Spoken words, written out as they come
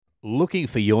Looking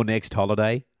for your next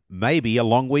holiday? Maybe a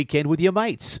long weekend with your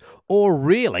mates? Or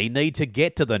really need to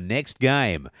get to the next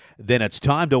game? Then it's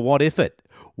time to What If It.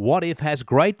 What If has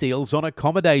great deals on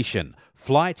accommodation,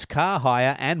 flights, car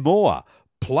hire and more.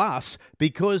 Plus,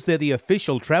 because they're the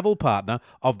official travel partner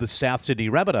of the South Sydney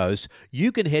Rabbitohs,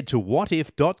 you can head to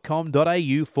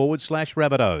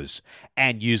whatif.com.au/Rabbitohs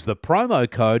and use the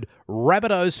promo code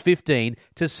Rabbitohs15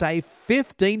 to save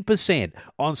 15%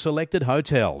 on selected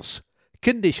hotels.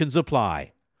 Conditions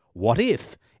apply. What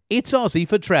if? It's Aussie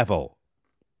for travel.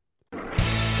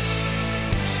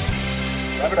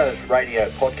 Rabbitohs Radio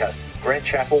Podcast. Grant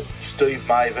Chappell, Steve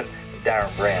Maven and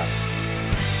Darren Brown.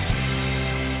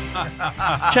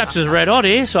 Chaps is red hot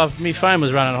here, so my phone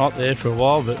was running hot there for a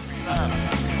while, but...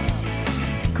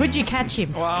 Could you catch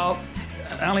him? Well,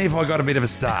 only if I got a bit of a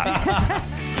start.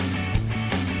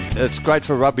 It's great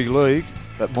for rugby league,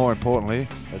 but more importantly,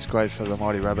 it's great for the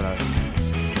mighty Rabbitohs.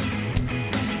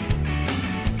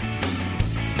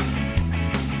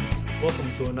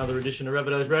 Welcome to another edition of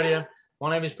Rabbitohs Radio.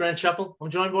 My name is Grant Chappell. I'm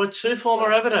joined by two former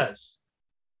Rabbitohs.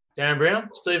 Darren Brown,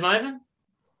 Steve Maven.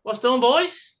 What's doing,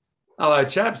 boys? Hello,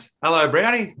 chaps. Hello,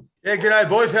 Brownie. Yeah, g'day,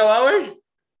 boys. How are we?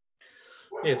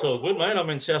 Yeah, it's all good, mate. I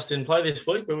mean, South didn't play this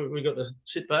week, but we got to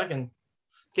sit back and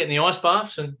get in the ice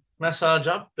baths and massage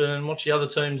up and watch the other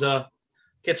teams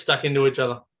get stuck into each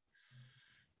other.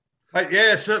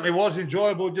 Yeah, it certainly was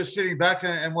enjoyable just sitting back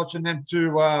and watching them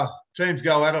two teams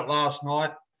go at it last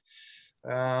night.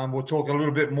 We'll talk a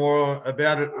little bit more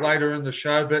about it later in the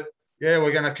show, but yeah,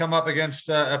 we're going to come up against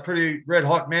a pretty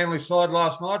red-hot Manly side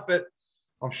last night, but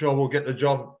I'm sure we'll get the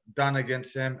job done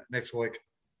against them next week.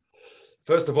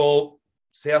 First of all,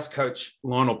 South coach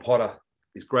Lionel Potter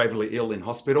is gravely ill in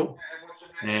hospital,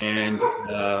 and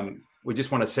we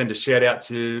just want to send a shout-out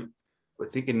to, we're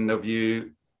thinking of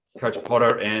you, Coach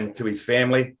Potter, and to his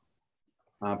family.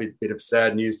 A bit of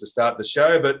sad news to start the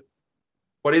show, but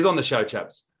what is on the show,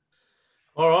 chaps?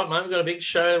 All right, mate, we've got a big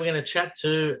show. We're going to chat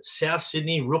to South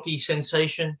Sydney rookie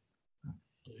sensation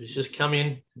who's just come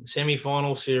in,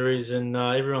 semi-final series, and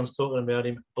everyone's talking about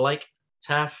him, Blake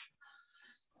Taaffe.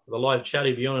 The live chat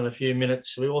will be on in a few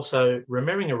minutes. We also,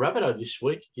 remembering a Rabbitoh this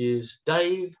week, is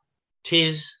Dave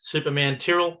Tiz, Superman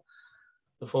Tyrrell,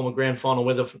 the former grand final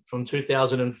winner from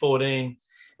 2014.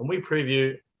 And we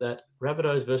preview that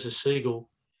Rabbitohs versus Seagulls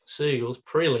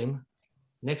prelim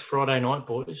next Friday night,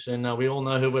 boys. And we all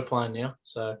know who we're playing now.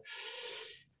 So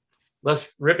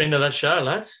let's rip into that show,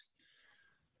 lads.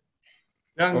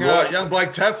 Young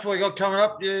Blake Taaffe we got coming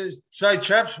up. You say,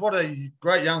 chaps, what a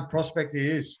great young prospect he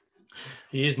is.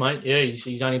 He is, mate. Yeah,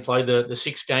 he's only played the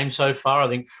 6 games so far. I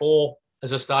think 4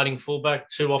 as a starting fullback,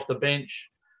 2 off the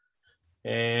bench.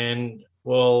 And,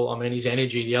 well, I mean, his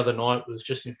energy the other night was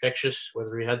just infectious,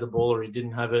 whether he had the ball or he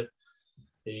didn't have it.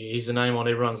 He's the name on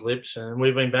everyone's lips. And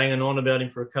we've been banging on about him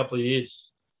for a couple of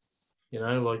years. You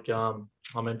know, like, I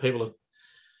mean, people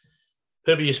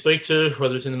you speak to,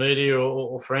 whether it's in the media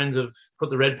or friends, have put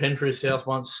the red pen for his house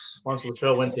once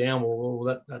Latrell went down. Well,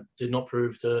 that did not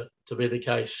prove to be the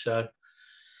case. So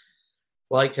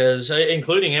Blake has,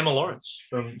 including Emma Lawrence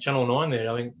from Channel 9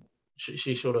 there, I think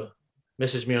she sort of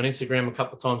messaged me on Instagram a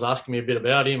couple of times asking me a bit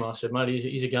about him. I said, mate,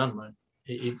 he's a gun, mate.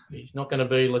 He's not going to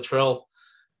be Latrell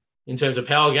in terms of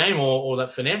power game or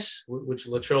that finesse, which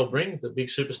Latrell brings, the big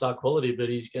superstar quality, but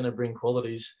he's going to bring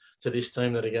qualities to this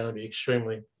team that are going to be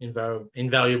extremely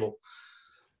invaluable.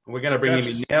 We're going to bring him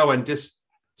in now, and just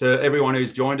to everyone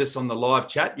who's joined us on the live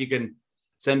chat, you can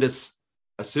send us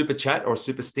a super chat or a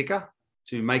super sticker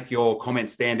to make your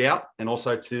comments stand out and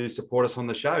also to support us on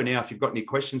the show. Now, if you've got any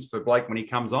questions for Blake when he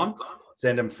comes on,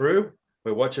 send them through.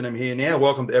 We're watching him here now.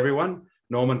 Welcome to everyone.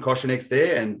 Norman Koshenek's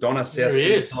there and Donna South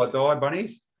Sydney Die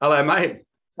Bunnies. Hello, mate.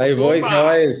 Hey, boys. How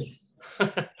are you? How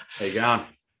you going?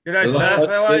 G'day, Taaffe.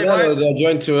 How are you, mate? Did I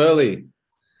join too early?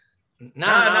 No,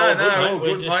 all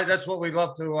good, mate. That's what we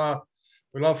love to.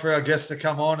 We love for our guests to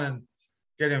come on and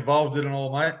get involved in it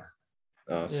all, mate.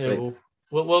 Oh, sweet. Yeah,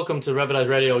 well, welcome to Rabbitohs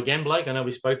Radio again, Blake. I know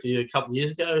we spoke to you a couple of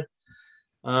years ago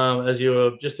as you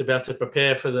were just about to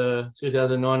prepare for the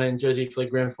 2019 Jersey Flegg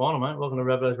Grand Final, mate. Welcome to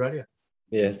Rabbitohs Radio.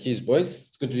 Yeah, cheers, boys.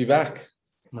 It's good to be back.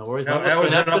 No worries. How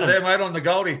is it up there, mate, on the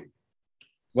Goldie?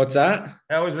 What's that?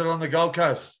 How is it on the Gold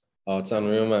Coast? Oh, it's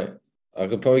unreal, mate. I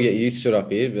could probably get used to it up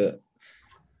here, but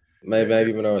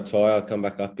maybe when I retire, I'll come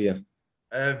back up here.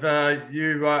 Are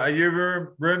you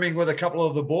rooming with a couple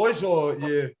of the boys, or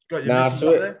you got your missus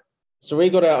up there? So we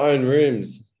got our own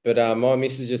rooms, but my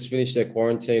missus just finished her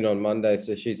quarantine on Monday,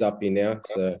 so she's up here now.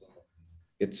 So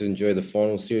get to enjoy the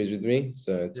final series with me.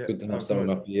 So it's good to have someone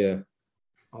up here.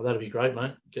 Oh, that'd be great,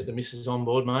 mate. Get the missus on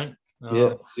board, mate.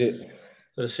 Yeah.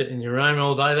 Sort of sitting in your room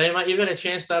all day there, mate. You've had a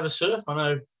chance to have a surf. I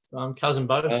know cousin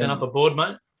Bo sent up a board,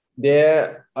 mate?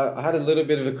 Yeah, I had a little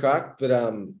bit of a crack, but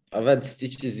I've had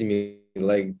stitches in my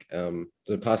leg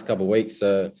the past couple of weeks,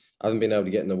 so I haven't been able to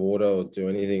get in the water or do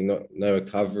anything. No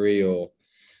recovery or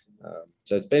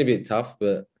so it's been a bit tough,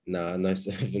 but no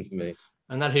surfing for me.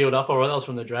 And that healed up all right. That was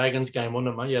from the Dragons game,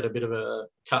 wasn't it, mate? You had a bit of a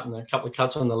cut and a couple of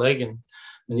cuts on the leg, and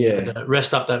you had to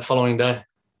rest up that following day.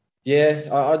 Yeah,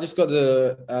 I just got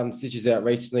the stitches out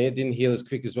recently. It didn't heal as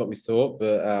quick as what we thought,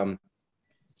 but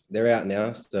they're out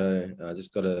now. So I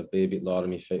just got to be a bit light on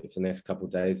my feet for the next couple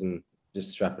of days and just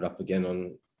strap it up again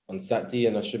on Saturday,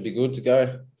 and I should be good to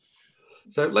go.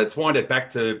 So let's wind it back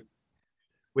to,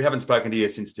 we haven't spoken to you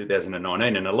since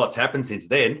 2019, and a lot's happened since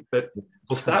then, but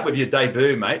we'll start with your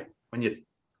debut, mate, when you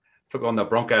took on the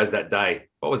Broncos that day.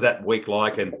 What was that week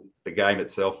like and the game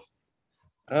itself?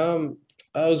 It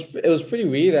was pretty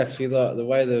weird, actually, like the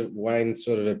way that Wayne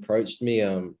sort of approached me.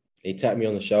 He tapped me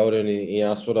on the shoulder and he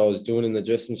asked what I was doing in the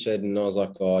dressing shed, and I was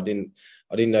like, "Oh, I didn't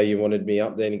know you wanted me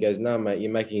up there." And he goes, "No, mate,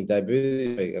 you're making your debut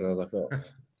this week." And I was like, "Oh,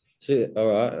 shit, all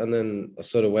right." And then I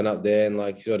sort of went up there and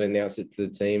sort of announced it to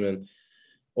the team, and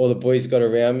all the boys got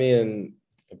around me and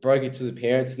I broke it to the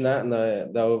parents and that, and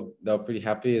they were pretty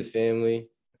happy as family.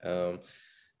 And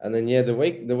then the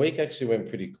week actually went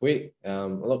pretty quick, a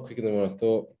lot quicker than what I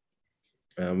thought.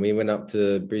 We went up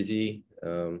to Brizzy,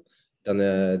 done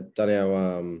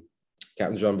our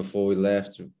captain's run before we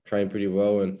left, trained pretty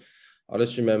well, and I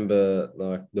just remember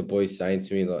the boys saying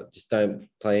to me, just don't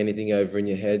play anything over in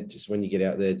your head. Just when you get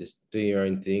out there, just do your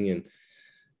own thing. And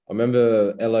I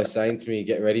remember Ello saying to me,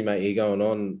 "Get ready, mate, you're going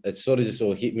on." It sort of just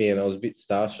all hit me, and I was a bit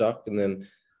starstruck. And then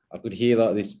I could hear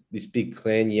this big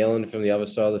clan yelling from the other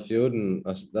side of the field, and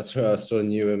that's where I sort of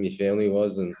knew where my family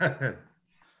was. And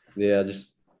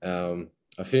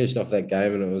I finished off that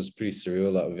game, and it was pretty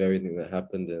surreal, with everything that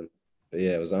happened. But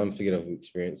yeah, it was an unforgettable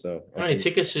experience. So how many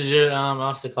tickets did you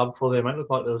ask the club for there, mate? It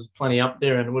looked like there was plenty up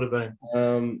there, and it would have been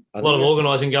a lot of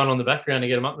organising going on in the background to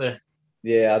get them up there.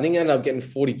 Yeah, I think I ended up getting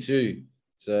 42.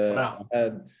 So wow.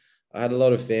 I had a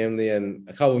lot of family, and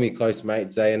a couple of my close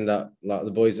mates, they ended up, the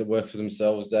boys that work for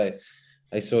themselves, they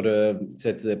sort of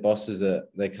said to their bosses that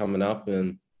they're coming up,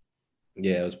 and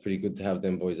yeah, it was pretty good to have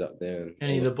them boys up there. And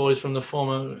any of the boys from the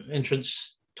former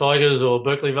entrance Tigers or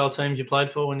Berkeley Vale teams you played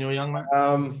for when you were young, mate?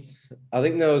 I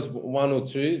think there was one or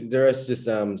two. The rest just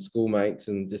schoolmates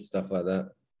and just stuff like that.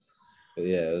 But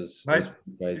yeah, it was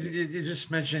crazy. You just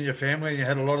mentioned your family. You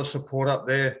had a lot of support up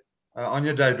there on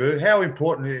your debut. How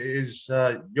important is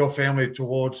your family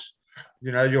towards,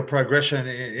 your progression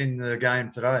in the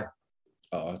game today?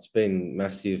 Oh, it's been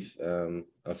massive.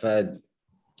 I've had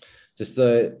just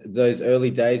those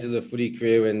early days of the footy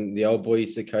career when the old boy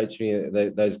used to coach me,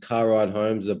 those car ride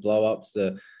homes, the blow-ups,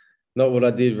 not what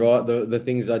I did right, the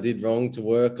things I did wrong to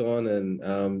work on,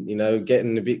 and,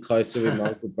 getting a bit closer with my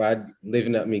Uncle Brad,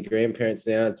 living at my grandparents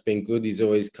now. It's been good. He's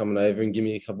always coming over and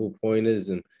giving me a couple of pointers.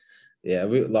 And, yeah,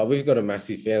 we've got a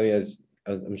massive family, as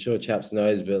I'm sure Chaps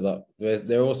knows, but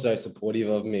they're also supportive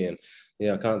of me, and,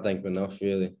 I can't thank them enough,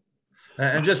 really.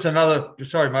 And just another,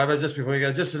 sorry, Mavo, just before you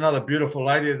go, just another beautiful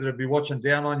lady that would be watching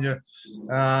down on you,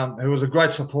 who was a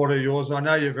great supporter of yours. I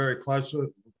know you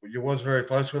was very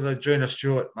close with her, Gina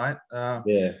Stewart, mate.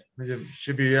 Yeah.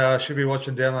 Should be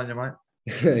watching down on you, mate.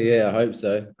 Yeah, I hope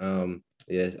so.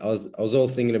 I was all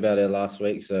thinking about her last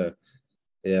week, so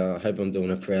yeah, I hope I'm doing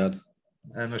her proud.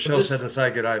 And Michelle said to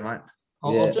say good day, mate.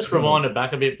 I'll just rewind it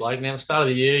back a bit, Blake. Now, at the start of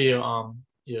the year,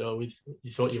 you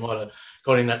thought you might have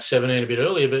got in that 17 a bit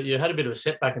earlier, but you had a bit of a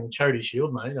setback in the Charity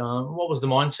Shield, mate. What was the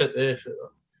mindset there?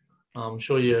 I'm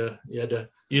sure you had to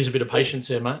use a bit of patience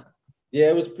there, mate. Yeah,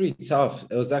 it was pretty tough.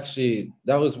 It was actually,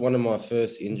 that was one of my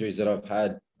first injuries that I've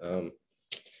had.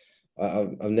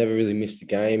 I've never really missed a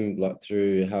game,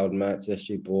 through Howard Matts,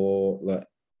 SG Ball.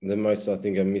 The most I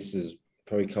think I missed is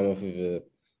probably come off of a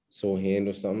sore hand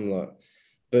or something.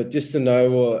 But just to know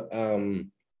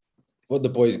what the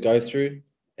boys go through,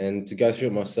 and to go through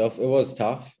it myself, it was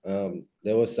tough.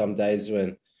 There were some days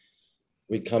when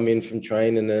we'd come in from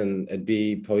training and it'd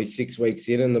be probably 6 weeks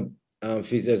in, and the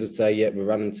physios would say, "Yeah, we're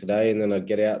running today," and then I'd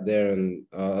get out there and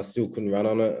I still couldn't run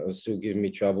on it. It was still giving me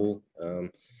trouble.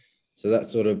 So that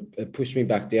sort of it pushed me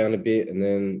back down a bit, and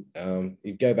then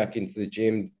you'd go back into the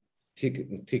gym,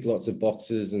 tick lots of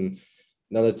boxes, and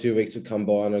another 2 weeks would come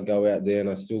by and I'd go out there and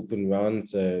I still couldn't run.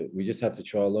 So we just had to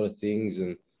try a lot of things,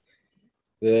 and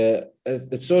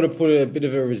it sort of put a bit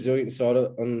of a resilient side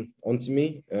onto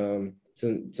me,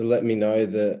 to let me know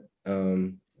that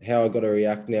how I got to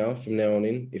react now from now on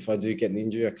in. If I do get an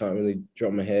injury, I can't really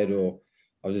drop my head, or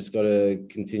I've just got to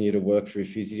continue to work through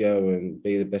physio and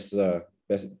be the best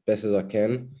as I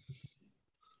can.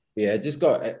 Yeah, just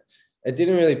got It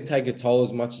didn't really take a toll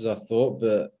as much as I thought,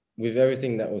 but with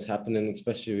everything that was happening,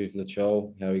 especially with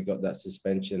Latrell, how he got that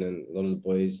suspension, and a lot of the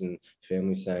boys and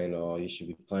family saying, "Oh, you should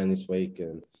be playing this week,"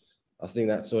 and I think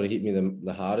that sort of hit me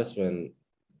the hardest when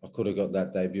I could have got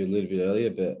that debut a little bit earlier.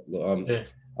 But look,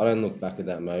 I don't look back at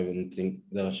that moment and think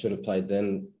that I should have played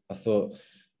then. I thought,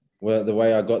 well, the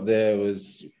way I got there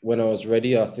was when I was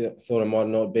ready. I thought I might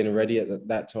not have been ready at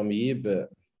that time of year, but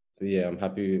yeah, I'm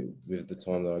happy with the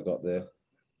time that I got there.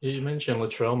 You mentioned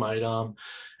Latrell, mate,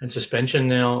 and suspension.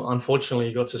 Now, unfortunately,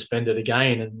 you got suspended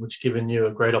again, and which given you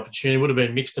a great opportunity. Would have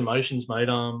been mixed emotions, mate.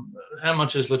 How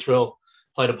much has Latrell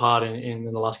played a part in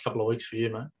the last couple of weeks for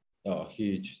you, mate? Oh,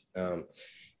 huge.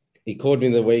 He called me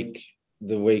the week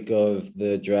of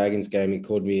the Dragons game. He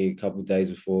called me a couple of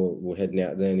days before we were heading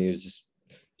out there, and he was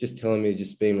just telling me,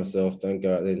 just be myself, don't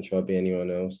go out there and try to be anyone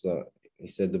else. Like he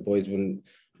said, the boys wouldn't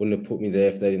have put me there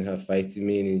if they didn't have faith in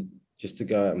me, and just to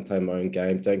go out and play my own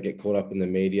game, don't get caught up in the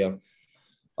media.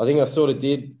 I think I sort of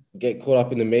did get caught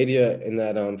up in the media in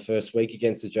that first week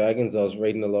against the Dragons. I was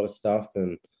reading a lot of stuff,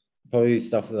 and probably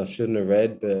stuff that I shouldn't have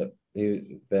read, but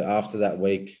after that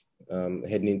week,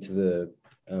 heading into the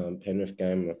Penrith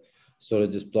game, I sort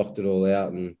of just blocked it all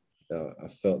out, and I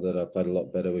felt that I played a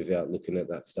lot better without looking at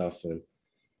that stuff. And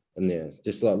yeah,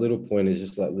 just like little pointers,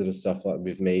 just like little stuff like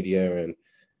with media and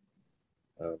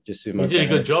just through my. You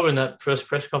did a good job in that first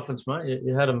press conference, mate.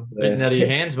 You had them beaten out of your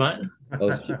hands, mate. I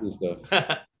was kicking stuff.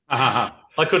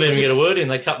 I couldn't even get a word in.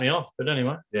 They cut me off. But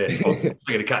anyway. Yeah, I'm going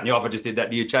to cut you off. I just did that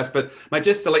to you, Chas. But, mate,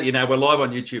 just to let you know, we're live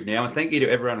on YouTube now. And thank you to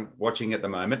everyone watching at the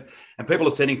moment. And people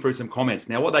are sending through some comments.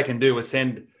 Now, what they can do is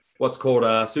send what's called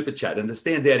a super chat. And it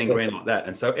stands out in green like that.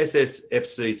 And so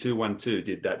SSFC212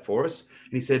 did that for us.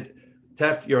 And he said,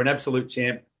 Taff, you're an absolute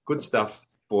champ. Good stuff,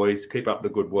 boys. Keep up the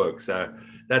good work. So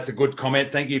that's a good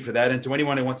comment. Thank you for that. And to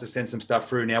anyone who wants to send some stuff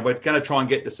through now, we're going to try and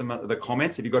get to some of the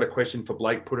comments. If you've got a question for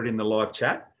Blake, put it in the live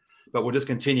chat. But we'll just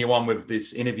continue on with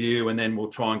this interview, and then we'll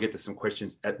try and get to some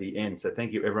questions at the end. So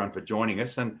thank you, everyone, for joining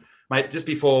us. And, mate, just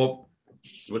before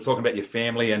we're talking about your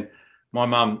family, and my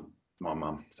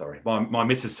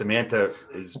Mrs. Samantha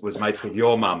was mates with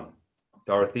your mum,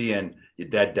 Dorothy, and your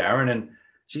dad, Darren. And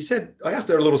she said, I asked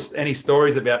her any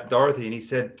stories about Dorothy, and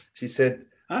she said,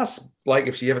 ask Blake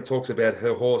if she ever talks about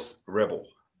her horse, Rebel.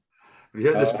 Have you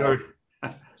heard the story?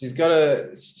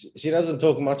 She doesn't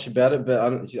talk much about it, but I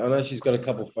know she's got a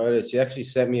couple of photos. She actually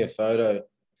sent me a photo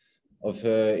of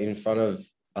her in front of,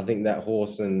 I think, that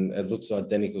horse, and it looks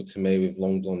identical to me with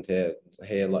long blonde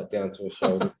hair like down to her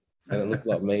shoulder. And it looked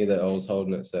like me that I was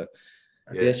holding it. So,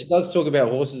 yeah, she does talk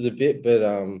about horses a bit, but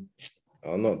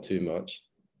not too much.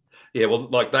 Yeah, well,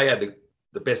 like they had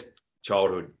the best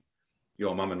childhood,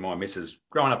 your mum and my missus,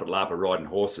 growing up at Lapa riding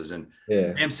horses. And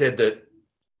Sam said that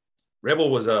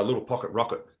Rebel was a little pocket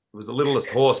rocket. It was the littlest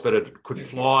horse, but it could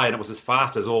fly, and it was as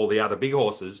fast as all the other big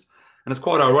horses. And it's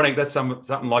quite ironic. That's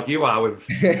something like you are with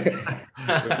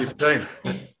this team.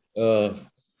 No,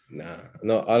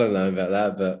 I don't know about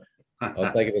that, but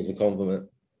I'll take it as a compliment.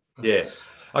 Yeah.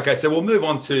 Okay, so we'll move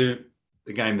on to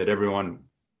the game that everyone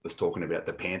was talking about,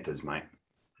 the Panthers, mate.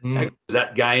 How good was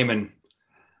that game? And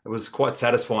it was quite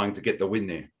satisfying to get the win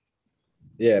there.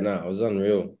 Yeah, no, it was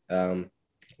unreal.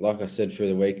 Like I said through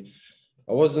the week,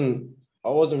 I wasn't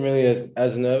really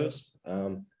as nervous.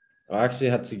 I actually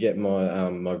had to get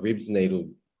my ribs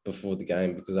needled before the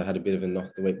game because I had a bit of a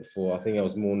knock the week before. I think I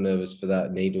was more nervous for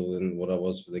that needle than what I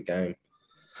was for the game.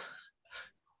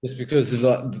 Just because of,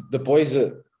 like, the boys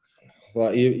that,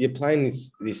 like, you're playing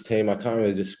this team, I can't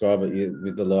really describe it,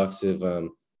 with the likes of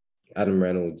Adam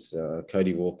Reynolds,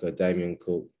 Cody Walker, Damien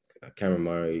Cook, Cameron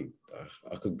Murray.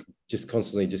 I could just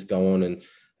constantly just go on, and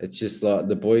it's just like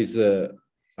the boys that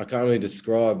I can't really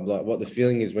describe like what the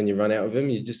feeling is when you run out of them.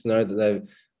 You just know that they've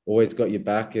always got your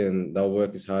back and they'll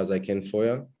work as hard as they can for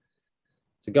you.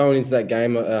 So going into that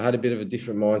game, I had a bit of a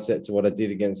different mindset to what I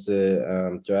did against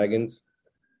the Dragons.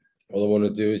 All I want to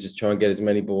do is just try and get as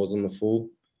many balls on the full.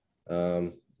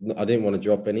 I didn't want to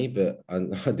drop any, but I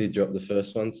did drop the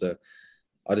first one. So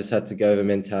I just had to go with a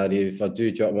mentality. If I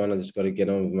do drop one, I just got to get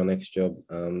on with my next job,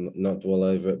 not dwell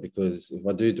over it, because if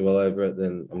I do dwell over it,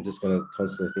 then I'm just going to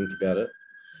constantly think about it.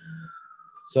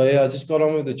 So, yeah, I just got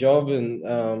on with the job, and,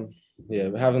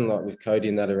 having, like, with Cody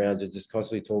and that around, just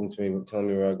constantly talking to me, telling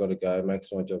me where I got to go,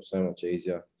 makes my job so much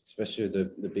easier, especially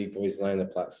with the big boys laying the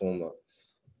platform. Like,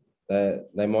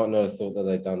 they might not have thought that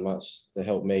they'd done much to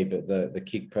help me, but the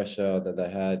kick pressure that they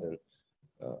had, and,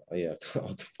 I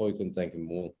probably couldn't thank them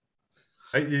more.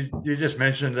 Hey, you just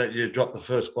mentioned that you dropped the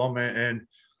first bomb, and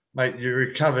mate, you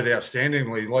recovered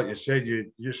outstandingly. Like you said,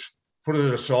 you just put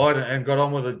it aside and got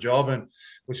on with the job. And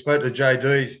we spoke to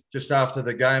JD just after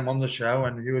the game on the show,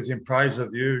 and he was in praise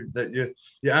of you, that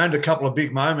you owned a couple of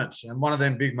big moments. And one of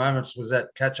them big moments was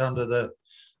that catch under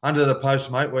the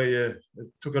post, mate, where you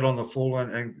took it on the full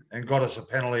and got us a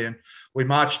penalty. And we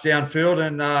marched downfield,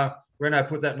 and Reno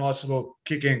put that nice little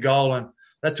kick in goal, and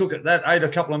that ate a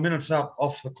couple of minutes up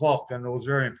off the clock, and it was a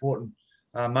very important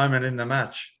moment in the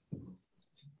match.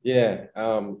 Yeah,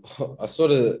 I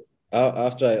sort of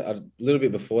after a little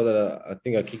bit before that, I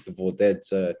think I kicked the ball dead.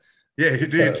 So yeah, you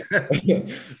did.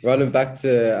 Running back to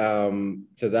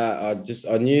that,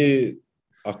 I knew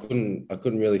I couldn't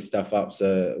really stuff up.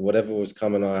 So whatever was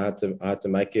coming, I had to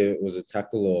make it. It was a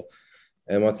tackle,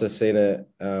 and once I seen they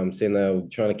were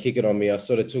trying to kick it on me, I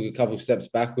sort of took a couple of steps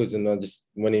backwards, and I just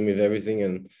went in with everything,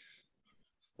 and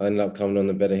I ended up coming on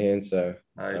the better hand. So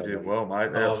you did well,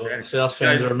 mate. South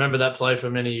fans remember that play for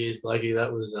many years, Blakey.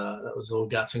 That was all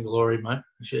guts and glory, mate.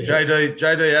 Yeah.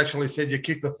 JD actually said you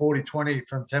kicked the 40-20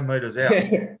 from 10 metres out.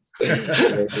 Yeah,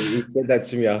 he said that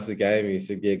to me after the game. He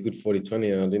said, yeah, good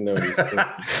 40-20, and I didn't know what he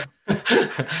was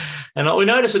saying. And we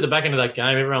noticed at the back end of that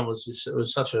game, everyone it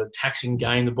was such a taxing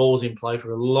game. The ball was in play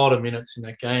for a lot of minutes in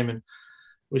that game, and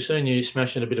we've seen you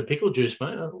smashing a bit of pickle juice,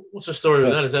 mate. What's the story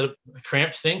with that? Is that a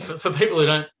cramps thing? For people who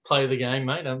don't play the game,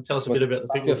 mate, tell us a bit about the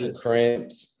pickle juice.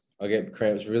 Cramps. I get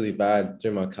cramps really bad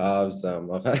through my calves.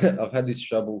 I've had this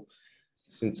trouble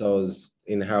since I was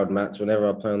in Harold Matts. Whenever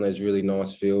I play on those really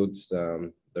nice fields,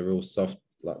 the real soft,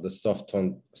 like the soft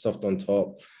on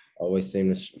top, I always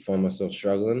seem to find myself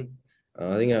struggling.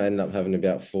 I think I ended up having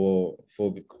about four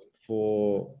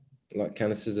like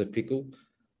canisters of pickle.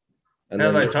 And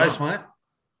how do they taste, mate?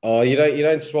 Oh, you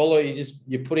don't swallow it.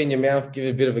 You put it in your mouth, give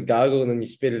it a bit of a gargle, and then you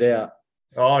spit it out.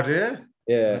 Oh, do you?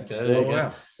 Yeah. Okay,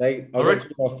 wow. I got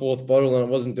to my fourth bottle and it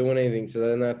wasn't doing anything, so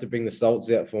then they had to bring the salts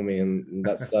out for me, and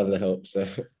that started to help. So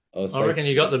I reckon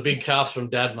you got the big calves from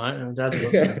Dad, mate. And Dad's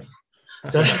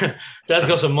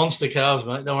got some monster calves,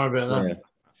 mate. Don't worry about that. Yeah.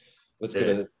 Let's get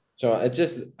it. So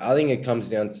I think it comes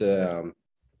down to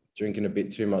drinking a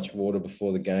bit too much water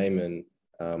before the game, and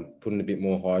putting a bit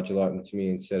more hydrolyte into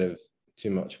me instead of too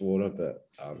much water. But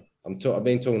I've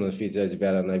been talking to the physios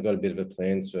about it, and they've got a bit of a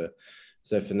plan for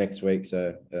next week.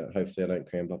 So hopefully I don't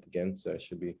cramp up again. So it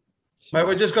should be. Mate,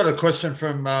 we just got a question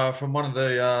from one of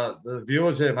the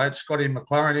viewers there, mate, Scotty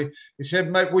McLaren. He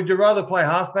said, mate, would you rather play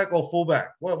halfback or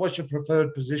fullback? What's your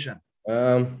preferred position?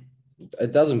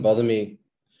 It doesn't bother me.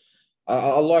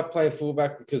 I like playing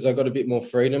fullback because I got a bit more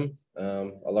freedom. I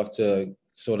like to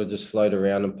sort of just float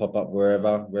around and pop up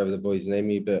wherever the boys need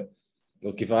me. But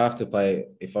look, if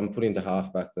I'm put into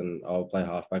halfback, then I'll play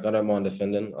halfback. I don't mind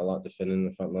defending. I like defending in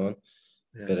the front line.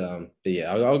 Yeah. But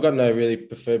yeah, I've got no really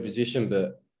preferred position,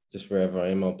 but just wherever I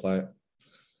am, I'll play it.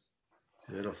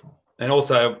 Beautiful. And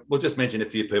also, we'll just mention a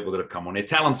few people that have come on here.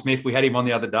 Talon Smith, we had him on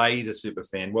the other day. He's a super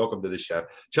fan. Welcome to the show.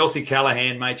 Chelsea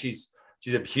Callahan, mate, she's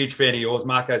a huge fan of yours.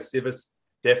 Marco Sivas,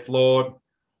 Def Lord,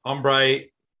 Hombre,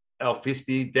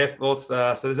 Alfisti, Def Lord.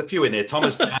 So there's a few in there.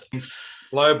 Thomas James,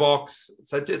 Blowbox.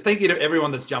 So just thank you to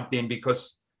everyone that's jumped in,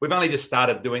 because we've only just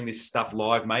started doing this stuff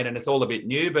live, mate, and it's all a bit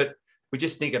new, but we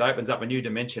just think it opens up a new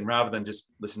dimension rather than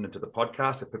just listening to the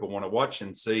podcast. If people want to watch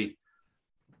and see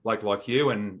like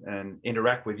you and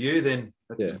interact with you, then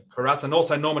that's for us. And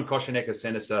also Norman Koshanek has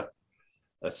sent us a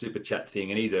super chat thing,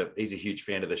 and he's a huge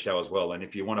fan of the show as well. And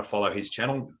if you want to follow his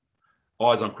channel,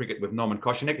 Eyes on Cricket with Norman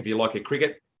Koshanek, if you like your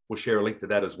cricket, we'll share a link to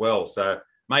that as well. So,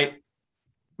 mate,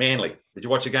 Manly, did you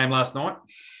watch the game last night?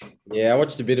 Yeah, I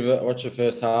watched a bit of it. I watched the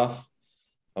first half.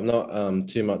 I'm not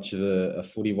too much of a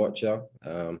footy watcher.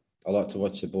 I like to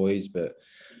watch the boys, but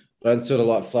I don't sort of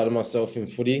like flatter myself in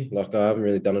footy. Like, I haven't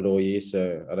really done it all year,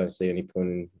 so I don't see any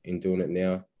point in doing it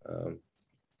now.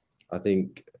 I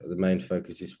think the main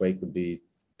focus this week would be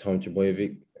Tom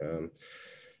Trbojevic.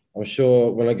 I'm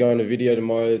sure when I go on a video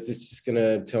tomorrow, it's just going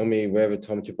to tell me wherever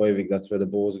Tom Trbojevic, that's where the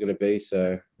ball's going to be.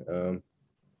 So it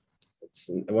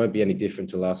won't be any different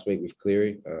to last week with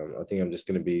Cleary. I think I'm just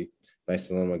going to be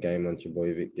based on my game on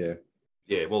Trbojevic, yeah.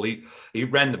 Yeah, well, he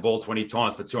ran the ball 20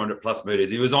 times for 200-plus metres.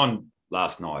 He was on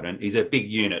last night, and he's a big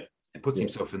unit and puts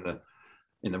himself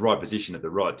in the right position at the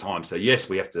right time. So, yes,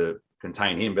 we have to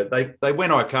contain him, but they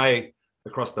went okay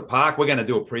across the park. We're going to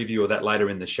do a preview of that later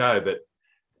in the show, but,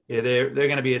 yeah, they're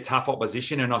going to be a tough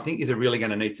opposition, and I think you're really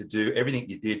going to need to do everything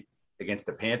you did against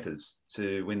the Panthers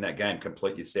to win that game,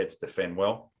 complete your sets, defend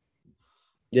well.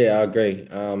 Yeah, I agree.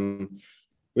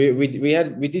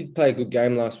 We did play a good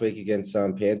game last week against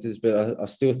Panthers, but I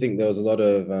still think there was a lot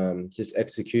of just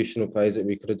executional plays that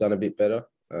we could have done a bit better.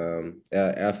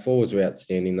 Our forwards were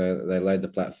outstanding. They laid the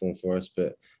platform for us,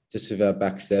 but just with our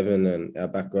back seven and our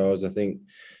back rows, I think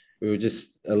we were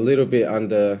just a little bit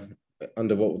under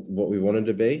what we wanted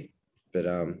to be. But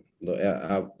look,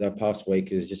 our past week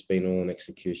has just been all in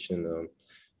execution.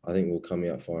 I think we'll come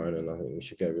out firing, and I think we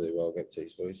should go really well against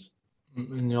these boys.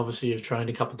 And obviously, you've trained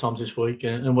a couple of times this week.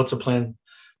 And what's the plan?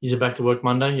 Is it back to work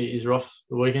Monday? Is it off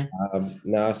the weekend?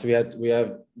 No, so we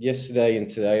have yesterday and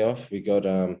today off. We got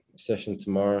a session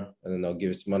tomorrow, and then they'll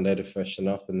give us Monday to freshen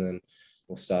up, and then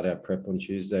we'll start our prep on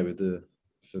Tuesday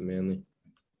for Manly.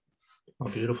 Oh,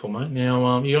 beautiful, mate.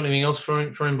 Now, you got anything else for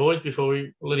him, boys, before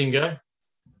we let him go?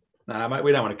 No, mate,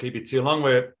 we don't want to keep you too long.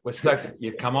 We're stoked that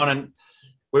you've come on, and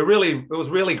it was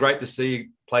really great to see you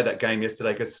play that game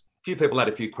yesterday, because a few people had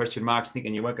a few question marks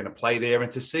thinking you weren't going to play there,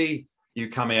 and to see you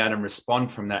come out and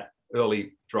respond from that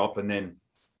early drop and then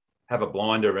have a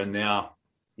blinder, and now,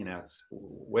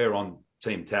 we're on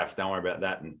Team Taff. Don't worry about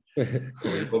that, and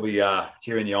we'll be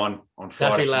cheering you on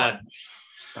Friday. Taffy lad.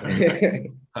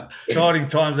 Exciting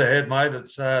times ahead, mate.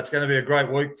 It's going to be a great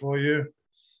week for you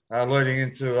leading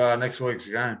into next week's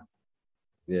game.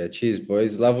 Yeah, cheers,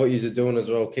 boys. Love what you're doing as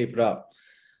well. Keep it up.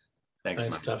 Thanks,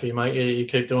 Thanks, mate. Tuffy, mate. You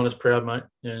keep doing us proud, mate.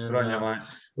 And, Good on you, mate.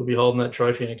 We'll be holding that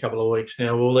trophy in a couple of weeks.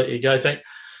 Now, we'll let you go.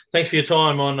 Thanks for your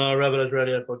time on Rabbitohs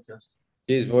Radio Podcast.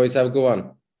 Cheers, boys. Have a good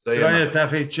one. See you, Good on you, mate.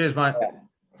 Taffy. Cheers, mate.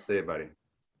 See you, buddy.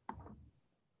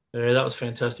 Yeah, that was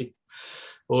fantastic.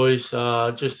 Boys,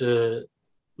 just a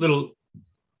little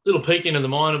peek into the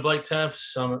mind of Blake Taff,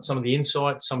 some of the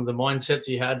insights, some of the mindsets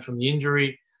he had from the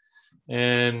injury.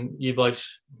 And you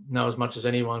blokes know as much as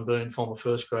anyone, being former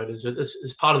first graders.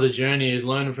 It's part of the journey, is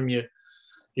learning from your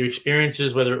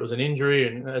experiences, whether it was an injury.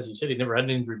 And as he said, he'd never had an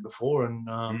injury before.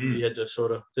 And he had to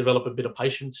sort of develop a bit of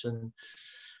patience and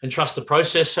trust the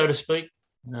process, so to speak.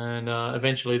 And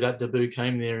eventually that debut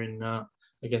came there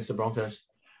against the Broncos.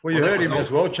 Well, you heard him as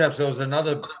well, chaps. There was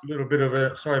another little bit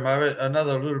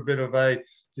of a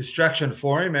distraction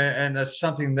for him, and that's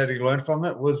something that he learned from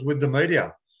it, was with the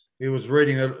media. He was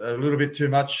reading a little bit too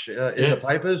much in the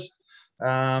papers,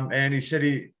 and he said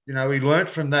he learned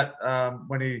from that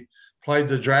when he played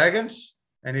the Dragons,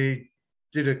 and he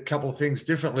did a couple of things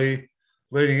differently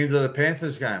leading into the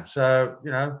Panthers game. So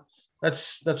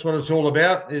that's what it's all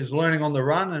about, is learning on the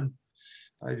run, and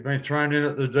he's been thrown in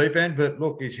at the deep end. But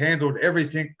look, he's handled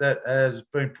everything that has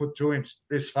been put to him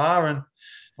this far, and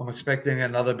I'm expecting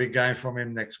another big game from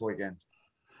him next weekend.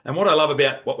 And what I love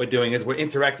about what we're doing is we're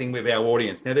interacting with our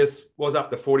audience. Now, was up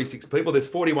to 46 people. There's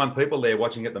 41 people there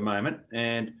watching at the moment.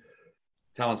 And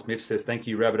Talon Smith says, thank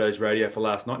you, Rabbitohs Radio, for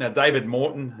last night. Now, David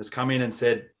Morton has come in and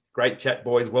said, great chat,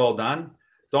 boys. Well done.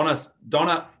 Donna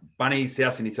Bunny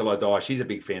Sousing until I die. She's a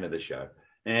big fan of the show.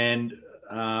 And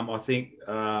I think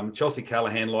Chelsea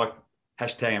Callahan liked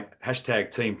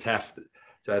hashtag Team Taff.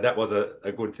 So that was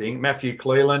a good thing. Matthew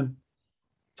Cleland.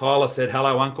 Tyler said,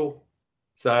 hello, uncle.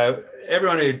 So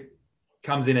everyone who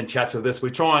comes in and chats with us, we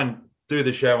try and do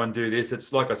the show and do this.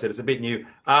 It's like I said, it's a bit new.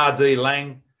 R.D.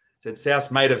 Lang said,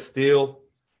 South's made of steel.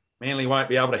 Manly won't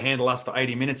be able to handle us for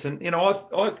 80 minutes. And,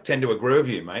 I tend to agree with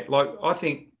you, mate. Like, I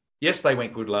think, yes, they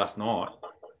went good last night,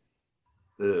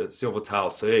 the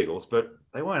Silvertail Seagulls, but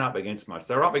they weren't up against much.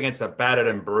 They were up against a battered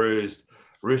and bruised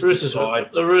Roosters side.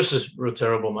 The Roosters were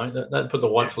terrible, mate. That put the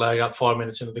white flag up 5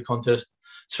 minutes into the contest,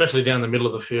 especially down the middle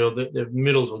of the field. Their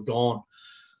middles were gone.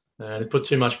 And it put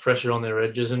too much pressure on their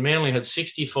edges. And Manly had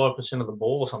 65% of the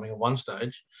ball or something at one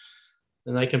stage.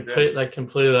 And they completed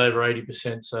over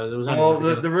 80%. So there was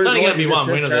only going to be one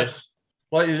winner there.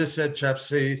 Like you just said, chaps,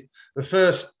 the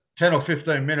first 10 or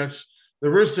 15 minutes, the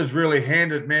Roosters really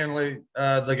handed Manly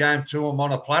the game to them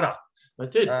on a platter. They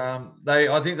did.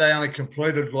 I think they only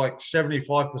completed like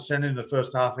 75% in the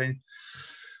first half.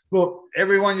 Look,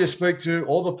 everyone you speak to,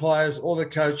 all the players, all the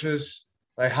coaches,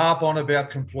 they harp on about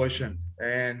completion.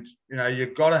 And,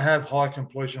 you've got to have high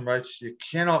completion rates. You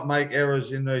cannot make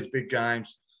errors in these big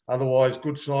games. Otherwise,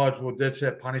 good sides will dead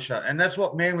set punish you. And that's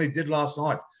what Manly did last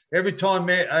night. Every time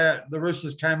the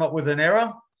Roosters came up with an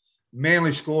error,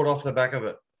 Manly scored off the back of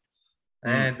it.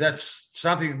 And that's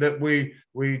something that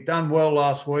we done well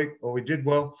last week, or we did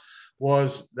well,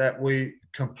 was that we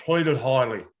completed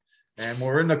highly. And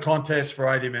we're in the contest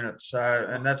for 80 minutes.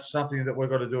 And that's something that we've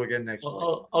got to do again next week.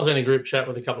 I was in a group chat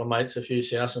with a couple of mates, a few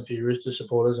South and a few Rooster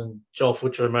supporters, and Joel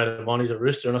Futcher, a mate of mine, he's a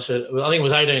Rooster. And I said, I think it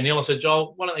was 18-0. I said,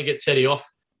 Joel, why don't they get Teddy off?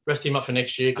 Rest him up for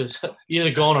next year, because years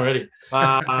are gone already.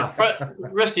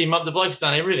 Rest him up. The bloke's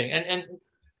done everything. And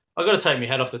I've got to take my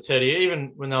hat off to Teddy,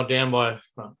 even when they were down by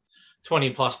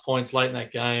 20-plus points late in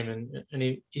that game. And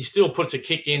he still puts a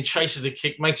kick in, chases the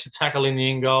kick, makes a tackle in the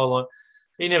end goal. Like,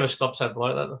 he never stops that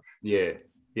bloke. Yeah.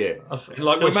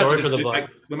 Like, we might as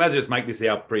well just make this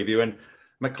our preview. And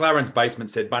McLaren's Basement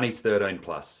said Bunny's 13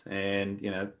 plus.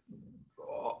 And,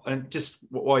 and just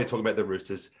while you're talking about the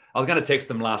Roosters, I was going to text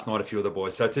them last night, a few of the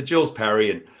boys. So to Jules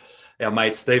Parry and our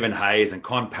mates Stephen Hayes and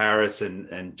Con Paris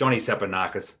and Johnny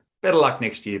Sapanakis, better luck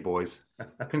next year, boys.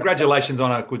 Congratulations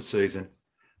on a good season,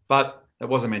 but it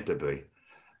wasn't meant to be.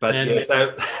 But And- yeah,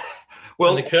 so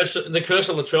well, And the curse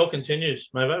of Latrell continues,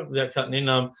 Mavo, without cutting in.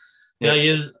 Yeah.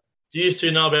 Do you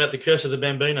two know about the curse of the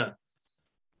Bambino?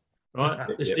 Right.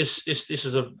 Yeah. This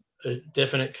is a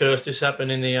definite curse. This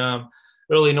happened in the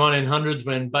early 1900s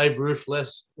when Babe Ruth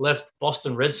left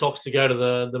Boston Red Sox to go to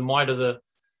the might of the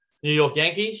New York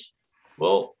Yankees.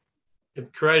 Well,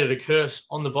 it created a curse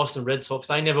on the Boston Red Sox.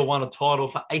 They never won a title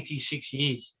for 86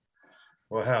 years.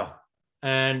 Wow.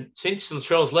 And since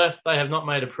Latrell's left, they have not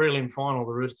made a prelim final,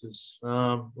 the Roosters.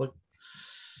 Look,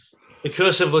 the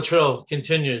curse of Latrell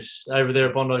continues over there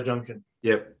at Bondi Junction.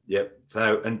 Yep.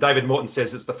 So, and David Morton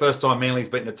says it's the first time Manly's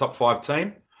beaten a top 5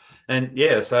 team. And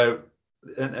yeah, so,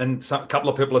 and a couple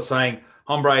of people are saying,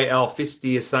 Hombre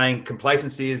Alfisti is saying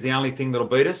complacency is the only thing that'll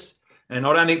beat us. And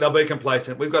I don't think they'll be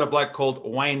complacent. We've got a bloke called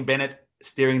Wayne Bennett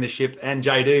steering the ship, and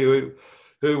JD,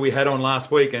 who we had on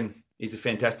last week, and he's a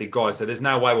fantastic guy. So there's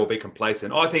no way we'll be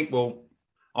complacent. I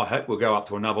hope we'll go up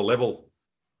to another level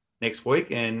next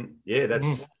week. And yeah,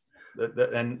 that's,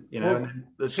 and you know,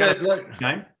 it's going to be a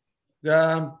game.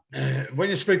 When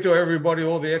you speak to everybody,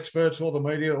 all the experts, all the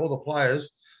media, all the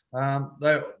players,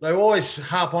 they always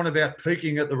harp on about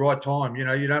peaking at the right time. You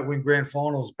know, you don't win grand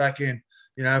finals back in,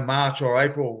 March or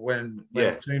April when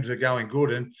teams are going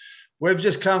good. And we've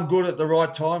just come good at the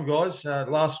right time, guys.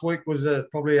 Last week was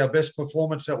probably our best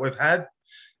performance that we've had.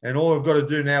 And all we've got to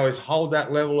do now is hold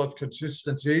that level of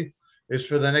consistency is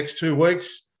for the next 2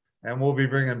 weeks. And we'll be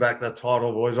bringing back the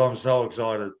title, boys. I'm so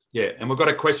excited. Yeah, and we've got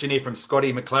a question here from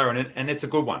Scotty McLaren, and it's a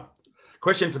good one.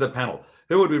 Question for the panel.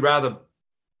 Who would we rather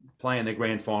play in the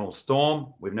grand final?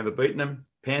 Storm, we've never beaten them,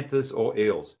 Panthers or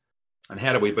Eels? And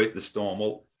how do we beat the Storm?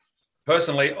 Well,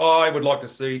 personally, I would like to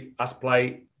see us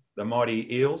play the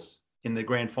mighty Eels in the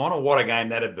grand final. What a game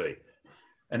that'd be.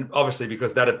 And obviously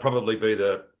because that'd probably be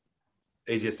the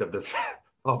easiest of the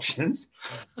options.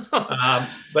 But,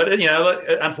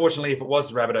 unfortunately, if it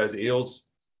was Rabbitohs Eels,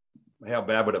 how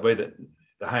bad would it be that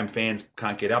the home fans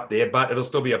can't get up there? But it'll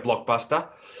still be a blockbuster.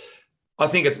 I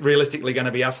think it's realistically going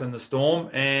to be us and the Storm.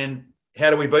 And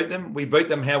how do we beat them? We beat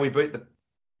them how we beat the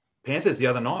Panthers the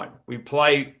other night. We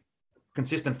play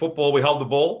consistent football. We hold the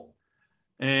ball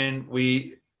and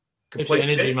we complete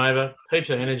energy, Mavo.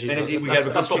 Heaps of energy.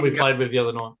 That's what we played with the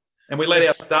other night. And we let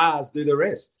our stars do the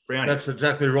rest. Brownie. That's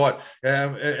exactly right.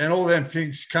 And all them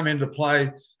things come into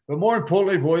play. But more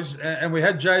importantly, boys, and we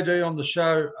had JD on the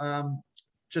show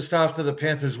just after the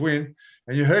Panthers win,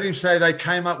 and you heard him say they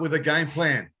came up with a game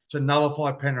plan to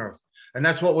nullify Penrith. And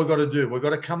that's what we've got to do. We've got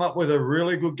to come up with a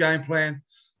really good game plan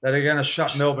that are going to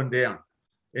shut Melbourne down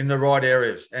in the right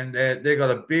areas. And they've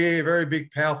got a very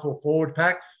big, powerful forward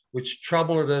pack, which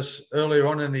troubled us earlier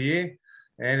on in the year.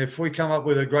 And if we come up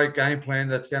with a great game plan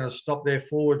that's going to stop their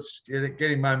forwards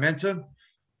getting momentum,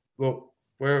 look,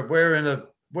 we're in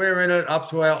it up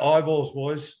to our eyeballs,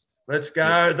 boys. Let's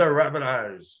go, the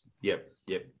Rabbitohs. Yep.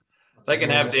 They can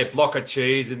have their block of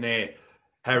cheese and their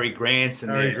Harry Grants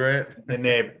and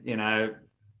their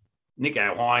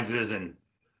Nico Hineses and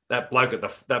that bloke at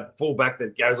that fullback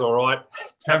that goes all right.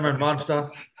 Cameron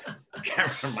Munster. So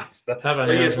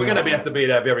yes, we're going to have to be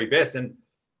at our very best. And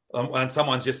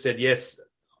someone's just said, yes,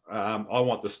 I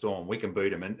want the Storm. We can beat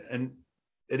them. And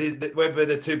it is we're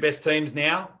the 2 best teams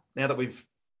now that we've,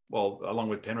 along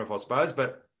with Penrith, I suppose,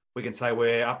 but we can say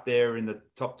we're up there in the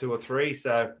top 2 or 3.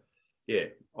 So, yeah,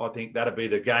 I think that'll be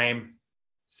the game.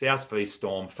 South v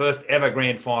Storm, first ever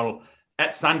grand final at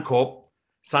Suncorp,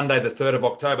 Sunday, the 3rd of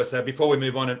October. So before we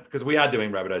move on, because we are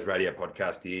doing Rabbitohs Radio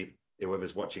podcast here,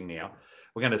 whoever's watching now,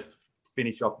 we're going to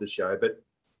finish off the show. But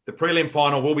the prelim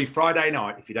final will be Friday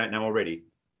night, if you don't know already,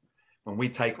 when we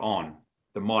take on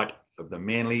the might of the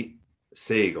Manly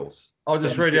Seagulls. I'll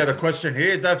just read out a question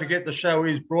here. Don't forget the show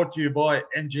is brought to you by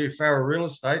NG Farrell Real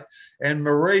Estate. And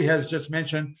Marie has just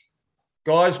mentioned,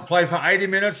 guys, play for 80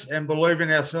 minutes and believe in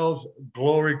ourselves.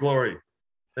 Glory, glory.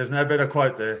 There's no better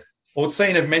quote there. Well,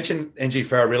 seeing I've mentioned NG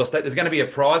Farrell Real Estate, there's going to be a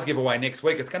prize giveaway next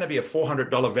week. It's going to be a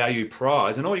 $400 value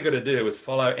prize. And all you got to do is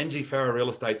follow NG Farrell Real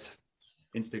Estate's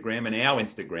Instagram and our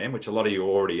Instagram, which a lot of you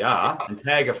already are, and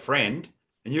tag a friend.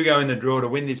 And you go in the draw to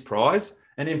win this prize.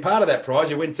 And in part of that prize,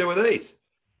 you win 2 of these,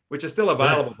 which are still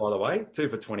available, by the way, 2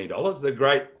 for $20. The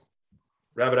great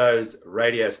Rabbitohs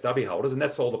Radio stubby holders, and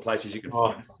that's all the places you can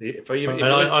find. For you,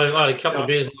 I had a couple of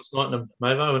beers last night in the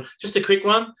Mavo. Just a quick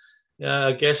one.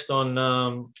 A guest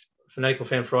on Fanatical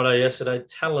Fan Friday yesterday,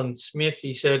 Talon Smith,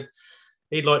 he said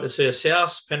he'd like to see a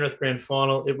South Penrith Grand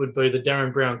Final. It would be the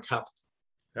Darren Brown Cup.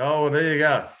 Oh, well, there you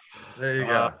go. There you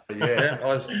go. Yeah.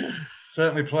 I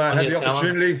certainly had the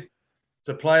opportunity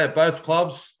to play at both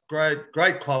clubs.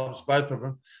 Great clubs, both of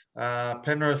them.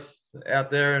 Penrith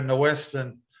out there in the west,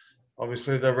 and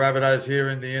obviously the Rabbitohs here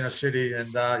in the inner city.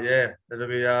 And it'll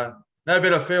be no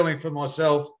better feeling for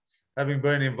myself having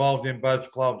been involved in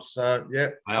both clubs. So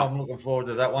I'm looking forward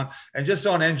to that one. And just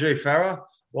on NG Farah,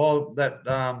 well,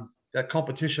 that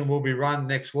competition will be run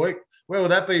next week. Where will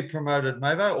that be promoted,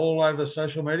 Mavo? All over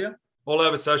social media? All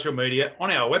over social media, on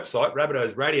our website,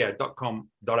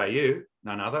 rabbitohsradio.com.au,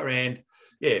 none other. And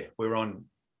we're on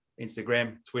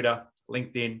Instagram, Twitter,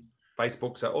 LinkedIn,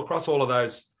 Facebook. So across all of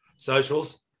those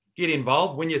socials, get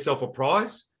involved, win yourself a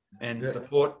prize, and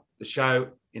support the show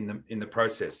in the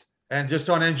process. And just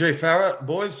on NG Farah,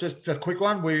 boys, just a quick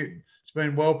one. It's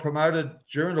been well promoted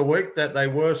during the week that they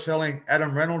were selling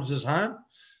Adam Reynolds' home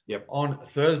on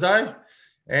Thursday.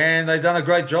 And they've done a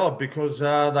great job because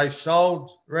they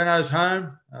sold Renault's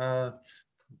home,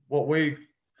 what we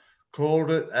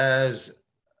called it as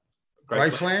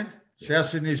Graceland, South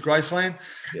Sydney's Graceland.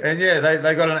 Yeah. And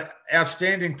they got an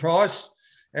outstanding price.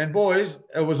 And boys,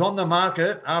 it was on the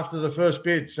market after the first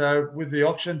bid. So with the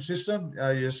auction system,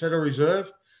 you set a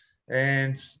reserve,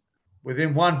 and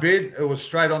within one bid, it was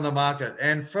straight on the market.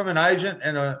 And from an agent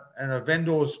and a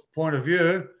vendor's point of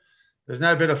view, there's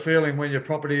no better feeling when your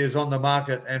property is on the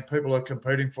market and people are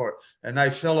competing for it. And they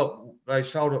sold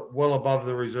it well above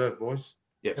the reserve, boys.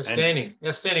 Yeah,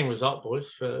 outstanding result,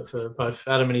 boys, for both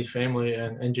Adam and his family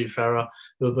and NG Farah,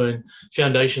 who have been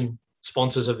foundation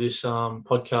sponsors of this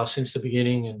podcast since the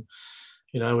beginning. And,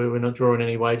 we're not drawing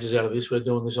any wages out of this. We're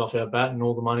doing this off our bat, and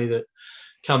all the money that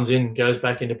comes in goes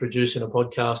back into producing a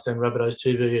podcast and Rabbitohs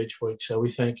TV each week. So we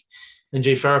thank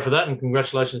NG Farah for that, and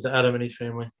congratulations to Adam and his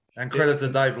family. And credit to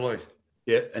Dave Lee.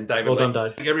 Yeah, and David. Well done,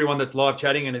 Dave. Everyone that's live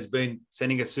chatting and has been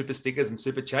sending us super stickers and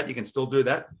super chat, you can still do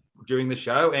that during the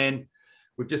show. And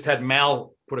we've just had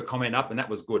Mal put a comment up, and that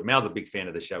was good. Mal's a big fan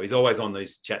of the show. He's always on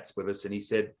these chats with us, and he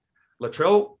said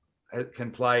Latrell can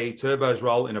play Turbo's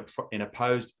role in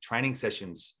opposed training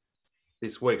sessions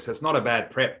this week, so it's not a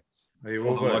bad prep. Great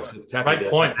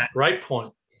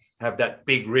point. Have that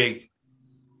big rig.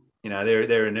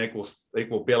 They're an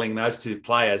equal billing, those two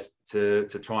players, to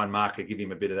try and give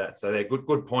him a bit of that. So they're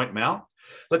good point, Mal.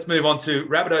 Let's move on to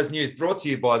Rabbitohs news, brought to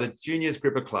you by the Juniors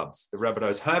Gripper Clubs. The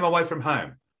Rabbitohs home away from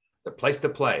home, the place to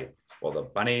play while the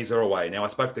Bunnies are away. Now, I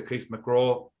spoke to Keith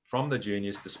McGraw from the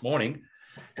Juniors this morning,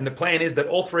 and the plan is that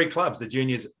all three clubs, the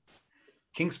Juniors,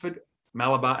 Kingsford,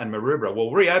 Malabar and Maroubra,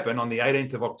 will reopen on the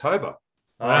 18th of October.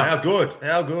 Oh, wow. How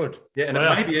good. Yeah, and it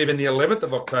may be even the 11th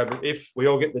of October if we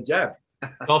all get the jab.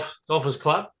 Golfers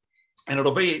Club, and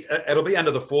it'll be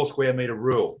under the 4 square metre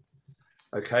rule.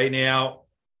 Okay, now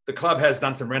the club has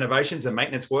done some renovations and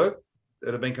maintenance work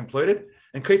that have been completed,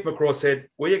 and Keith McGraw said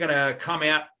we are going to come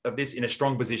out of this in a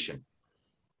strong position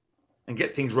and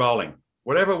get things rolling.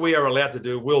 Whatever we are allowed to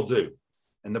do, we'll do,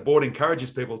 and the board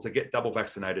encourages people to get double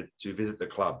vaccinated to visit the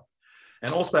club.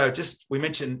 And also, we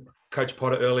mentioned Coach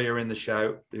Potter earlier in the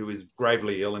show, who is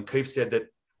gravely ill, and Keith said that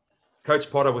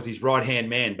Coach Potter was his right-hand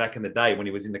man back in the day when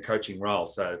he was in the coaching role.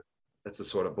 So that's the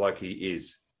sort of bloke he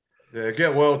is. Yeah,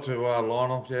 get well to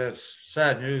Lionel. Yeah, it's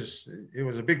sad news. He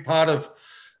was a big part of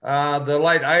the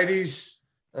late 80s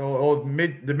or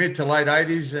mid to late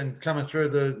 80s, and coming through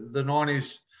the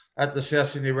 90s at the South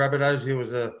Sydney Rabbitohs. He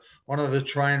was one of the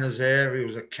trainers there. He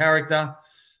was a character,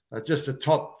 just a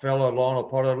top fellow, Lionel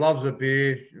Potter. Loves a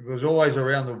beer. He was always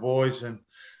around the boys. And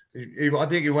I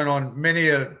think he went on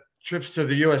many trips to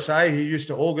the USA. He used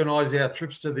to organise our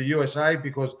trips to the USA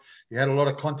because he had a lot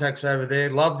of contacts over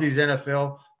there. Loved his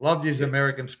NFL, loved his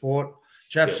American sport.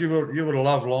 Chaps, you would have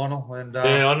loved Lionel. And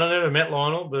I never met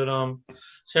Lionel, but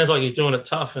sounds like he's doing it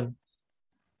tough. And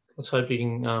let's hope he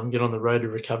can get on the road to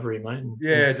recovery, mate. And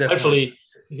definitely. Hopefully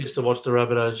he gets to watch the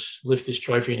Rabbitohs lift this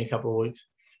trophy in a couple of weeks.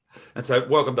 And so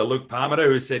welcome to Luke Parmiter,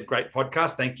 who said, great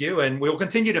podcast, thank you. And we'll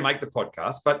continue to make the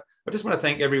podcast. But I just want to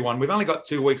thank everyone. We've only got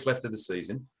 2 weeks left of the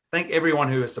season. Thank everyone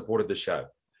who has supported the show.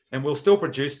 And we'll still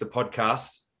produce the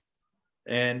podcasts.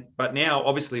 But now,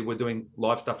 obviously, we're doing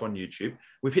live stuff on YouTube.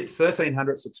 We've hit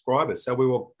 1,300 subscribers. So we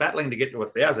were battling to get to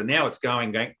 1,000. Now it's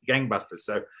going gangbusters.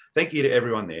 So thank you to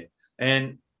everyone there.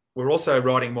 And we're also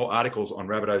writing more articles on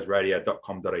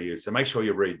rabbitohsradio.com.au. So make sure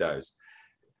you read those.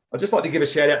 I'd just like to give a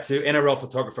shout out to NRL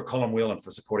photographer Colin Whelan for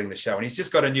supporting the show. And he's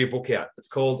just got a new book out. It's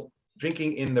called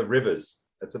Drinking in the Rivers.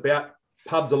 It's about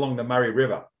pubs along the Murray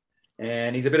River.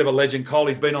 And he's a bit of a legend. Cole,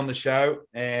 he's been on the show.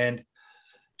 And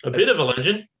a bit of a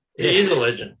legend. He is a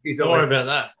legend. Don't worry about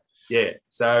that. Yeah.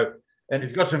 So, and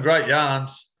he's got some great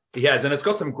yarns. He has, and it's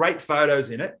got some great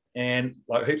photos in it, and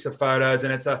like heaps of photos,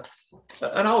 and it's an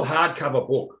old hardcover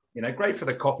book. Great for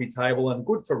the coffee table and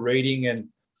good for reading.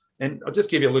 And I'll just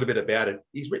give you a little bit about it.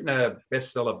 He's written a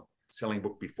selling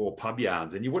book before, Pub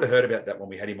Yarns, and you would have heard about that when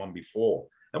we had him on before.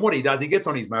 And what he does, he gets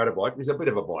on his motorbike. He's a bit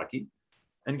of a bikie,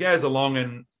 and goes along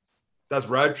and does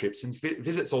road trips and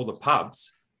visits all the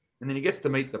pubs. And then he gets to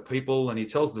meet the people, and he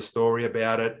tells the story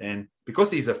about it. And because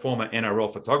he's a former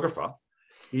NRL photographer,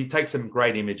 he takes some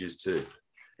great images too.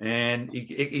 And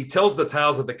he tells the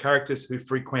tales of the characters who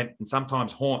frequent and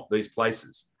sometimes haunt these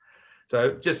places.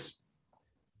 So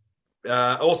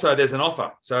also there's an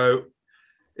offer. So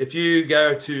if you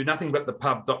go to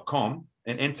nothingbutthepub.com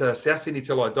and enter South Sydney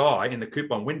Till I Die in the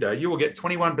coupon window, you will get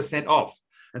 21% off.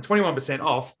 And 21%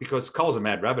 off, because Cole's a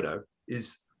mad Rabbitoh,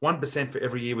 is 1% for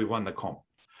every year we won the comp.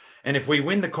 And if we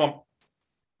win the comp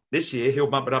this year, he'll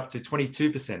bump it up to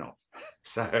 22% off.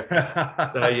 So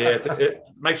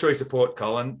make sure you support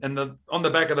Cole. And on the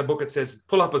back of the book, it says,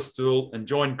 pull up a stool and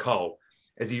join Cole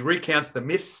as he recounts the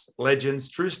myths, legends,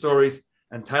 true stories,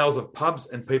 and tales of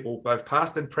pubs and people, both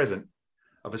past and present,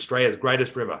 of Australia's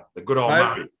greatest river, the good old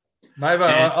Murray. Mavo,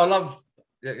 I love...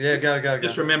 Yeah, go.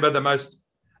 Just remember, the most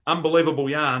unbelievable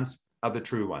yarns are the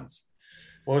true ones.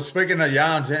 Well, speaking of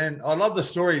yarns, and I love the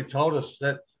story he told us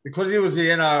that because he was the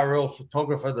NRL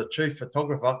photographer, the chief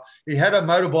photographer, he had a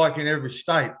motorbike in every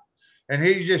state. And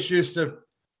he just used to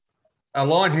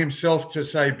align himself to,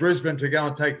 say, Brisbane, to go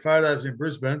and take photos in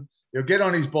Brisbane. He'll get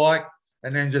on his bike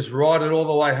and then just ride it all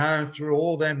the way home through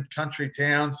all them country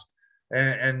towns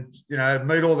and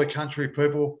meet all the country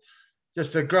people.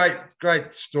 Just a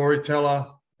great storyteller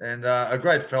and a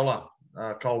great fella,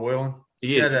 Cole Whelan.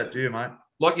 He is. Shout out to you, mate.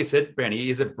 Like you said, Brownie, he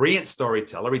is a brilliant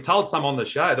storyteller. He told some on the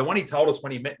show. The one he told us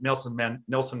when he met Nelson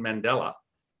Mandela,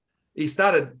 he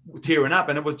started tearing up,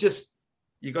 and it was just,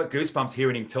 you got goosebumps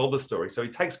hearing him tell the story. So he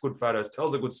takes good photos,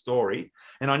 tells a good story.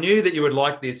 And I knew that you would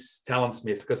like this, Talon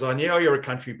Smith, because I knew you're a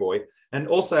country boy. And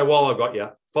also, while I got you,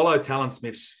 follow Talon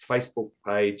Smith's Facebook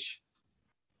page,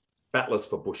 Battlers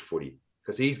for Bush Footy,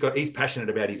 because he's passionate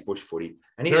about his bush footy.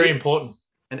 And Very important.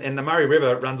 And the Murray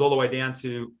River runs all the way down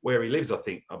to where he lives,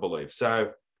 I believe.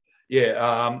 So,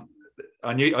 yeah,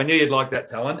 I knew you'd like that,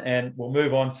 Talon. And we'll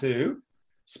move on to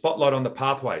Spotlight on the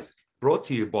Pathways, brought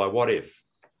to you by What If.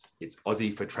 It's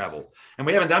Aussie for Travel. And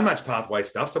we haven't done much pathway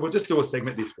stuff, so we'll just do a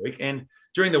segment this week. And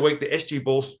during the week, the SG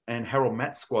Ball and Harold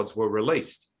Matt squads were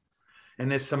released.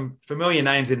 And there's some familiar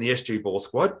names in the SG Ball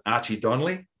squad: Archie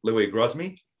Donnelly, Louis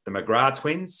Grosmy, the McGrath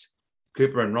twins,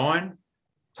 Cooper and Ryan,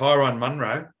 Tyrone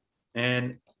Munro,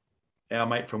 and our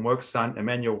mate from work's son,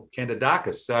 Emmanuel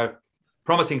Kandidakis. So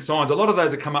promising signs. A lot of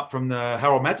those have come up from the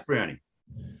Harold Matts Brownie.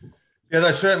 Yeah,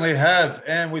 they certainly have.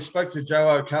 And we spoke to Joe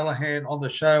O'Callaghan on the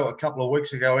show a couple of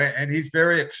weeks ago, and he's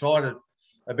very excited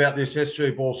about this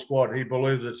SG Ball squad. He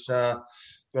believes it's got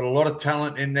a lot of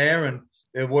talent in there, and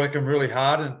they're working really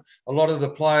hard. And a lot of the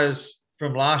players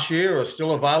from last year are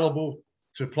still available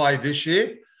to play this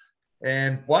year.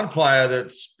 And one player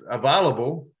that's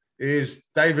available is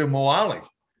David Moali.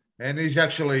 And he's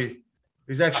actually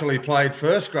played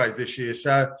first grade this year.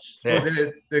 So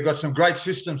they've got some great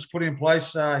systems put in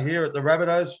place here at the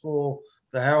Rabbitohs for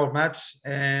the Harold Matts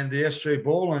and the SG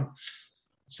Ball. And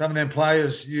some of them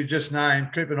players you just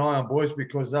named, keep an eye on, boys,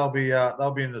 because they'll be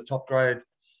in the top grade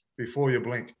before you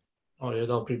blink. Oh, yeah,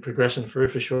 they'll be progressing through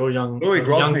for sure. Young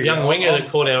winger that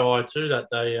caught our eye too that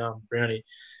day, Brownie.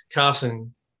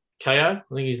 Carson Ko, I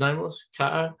think his name was,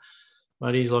 Ko.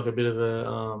 Mate, he's like a bit of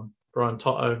a Brian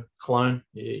Toto clone.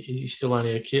 He's still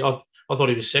only a kid. I thought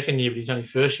he was second year, but he's only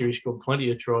first year. He scored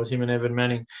plenty of tries. Him and Evan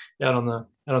Manning out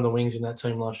on the wings in that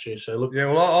team last year. So look, yeah.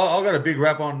 Well, I got a big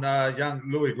rap on young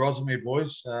Louis Grosmy,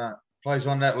 boys. Plays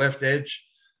on that left edge.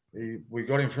 We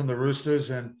got him from the Roosters,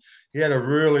 and he had a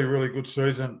really, really good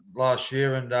season last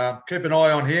year. And keep an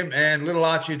eye on him and little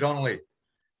Archie Donnelly,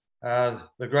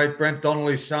 the great Brent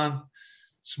Donnelly's son.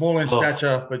 Small in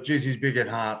stature, but geez, he's big at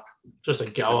heart. Just a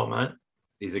goer, mate.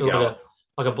 He's a goer.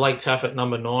 Like a Blake Taffet,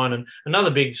 number 9. And another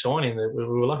big signing that we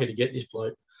were lucky to get this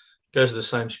bloke. Goes to the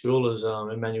same school as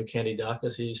Emmanuel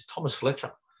Kandidakis. He's Thomas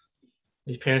Fletcher.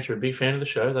 His parents are a big fan of the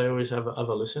show. They always have a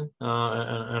listen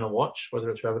and a watch,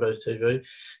 whether it's Rabbitohs TV.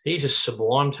 He's a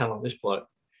sublime talent, this bloke.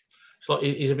 It's like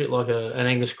he's a bit like an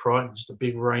Angus Crichton, just a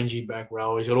big rangy back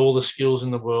row. He's got all the skills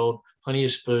in the world, plenty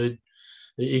of speed.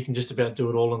 He can just about do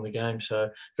it all in the game. So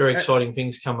very exciting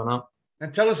things coming up.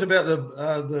 And tell us about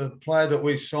the player that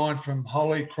we signed from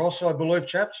Holy Cross, I believe,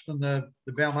 chaps, from the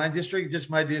Balmain district. He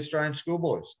just made the Australian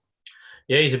schoolboys.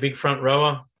 Yeah, he's a big front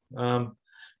rower.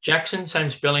 Jackson, same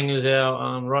spelling as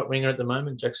our right winger at the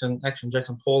moment. Jackson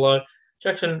Paulo.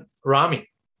 Jackson Rami.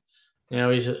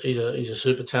 He's a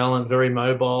super talent, very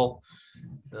mobile.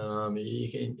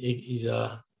 He's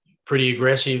pretty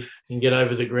aggressive. Can get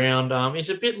over the ground. He's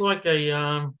a bit like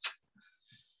I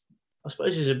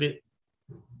suppose he's a bit.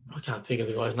 I can't think of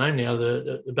the guy's name now.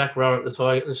 The back row at the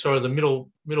Tigers, the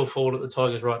middle forward at the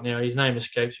Tigers right now. His name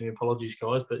escapes me. Apologies,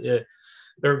 guys, but yeah,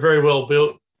 very very well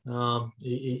built.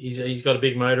 He's got a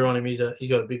big motor on him. He's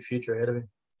got a big future ahead of him.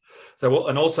 So,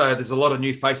 and also there's a lot of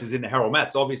new faces in the Harold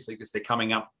Mats, obviously, because they're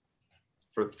coming up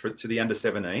to the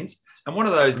under-17s. And one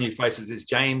of those new faces is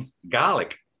James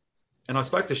Garlick. And I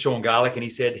spoke to Sean Garlick, and he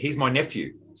said, he's my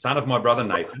nephew, son of my brother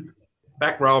Nathan,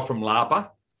 back rower from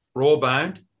Lapa,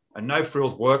 raw-boned, a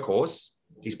no-frills workhorse.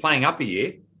 He's playing up a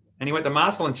year, and he went to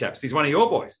Marcelin Chaps. He's one of your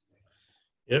boys.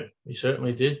 Yep, he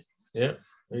certainly did. Yeah,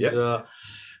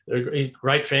 he's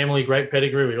great family, great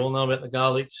pedigree. We all know about the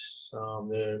Garlicks.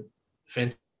 They're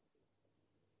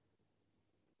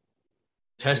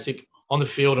fantastic on the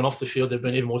field and off the field. They've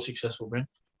been even more successful, Brent.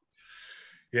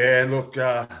 Yeah, look,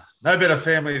 no better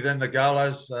family than the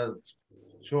Garlos.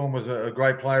 Sean was a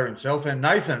great player himself. And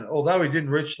Nathan, although he didn't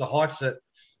reach the heights that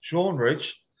Sean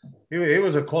reached, he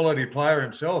was a quality player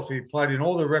himself. He played in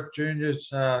all the rep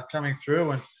juniors coming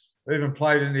through and even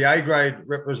played in the A-grade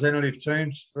representative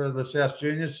teams for the South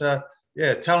Juniors. So,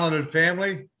 yeah, talented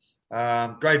family,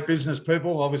 great business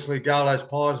people. Obviously, Garlo's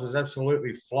Pies is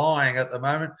absolutely flying at the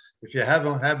moment. If you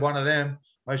haven't had one of them,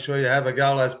 make sure you have a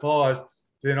Garlo's Pies.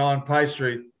 Thin on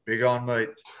pastry, big on meat.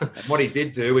 And what he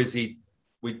did do is we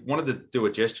wanted to do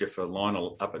a gesture for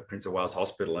Lionel up at Prince of Wales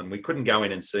Hospital, and we couldn't go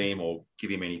in and see him or give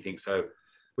him anything. So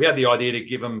we had the idea to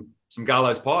give him some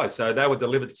Garlo's Pies. So they were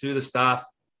delivered to the staff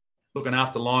looking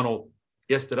after Lionel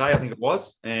yesterday, I think it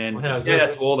was. And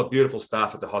that's all the beautiful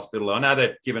staff at the hospital. I know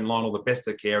they've given Lionel the best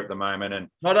of care at the moment. And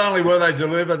not only were they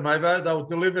delivered, Mabo, they were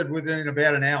delivered within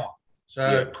about an hour.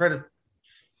 So credit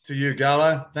to you,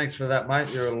 Garlo. Thanks for that,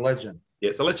 mate. You're a legend.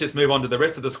 Yeah, so let's just move on to the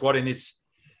rest of the squad in these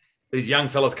young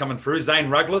fellas coming through. Zane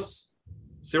Ruggless,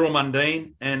 Cyril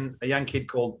Mundine, and a young kid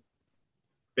called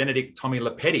Benedict Tommy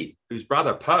Lepetti, whose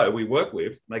brother, Poe, we work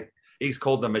with. He's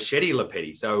called the Machete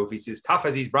Lepetti. So if he's as tough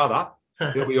as his brother,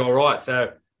 he'll be all right.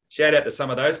 So shout out to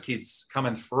some of those kids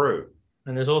coming through.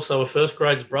 And there's also a first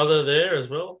grade's brother there as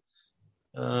well.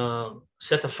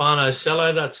 Setefano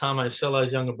Cello, that's Hamo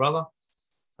Cello's younger brother.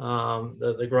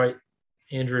 The great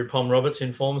Andrew Pom Roberts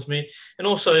informs me. And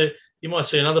also, you might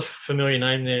see another familiar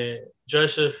name there,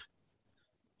 Joseph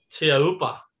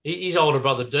Tiaupa. His older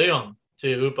brother, Dion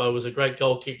Tiaupa, was a great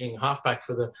goal-kicking halfback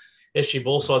for the SG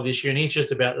Ballside this year, and he's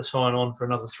just about to sign on for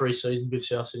another 3 seasons with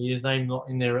South Sydney. His name's not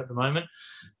in there at the moment,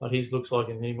 but he looks like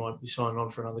he might be signing on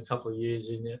for another couple of years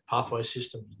in the pathway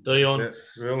system. Dion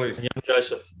really, and young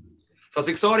Joseph. So it's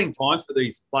exciting times for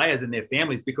these players and their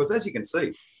families because, as you can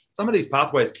see, some of these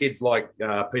Pathways kids like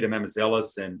Peter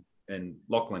Mamazelis and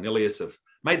Lachlan Ilias have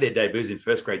made their debuts in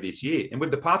first grade this year. And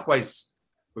with the Pathways,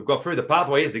 we've got through the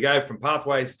pathways to go from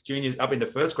Pathways juniors up into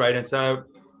first grade. And so,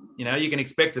 you can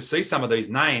expect to see some of these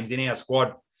names in our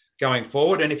squad going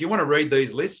forward. And if you want to read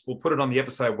these lists, we'll put it on the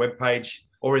episode webpage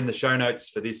or in the show notes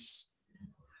for this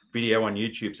video on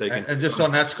YouTube. So you can. And just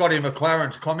on that, Scotty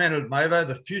McLaren's commented, Mavo,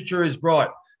 the future is bright.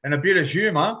 And a bit of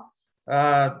humour,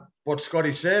 what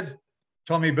Scotty said,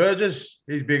 Tommy Burgess,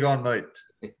 he's big on meat.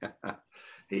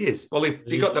 He is. Well,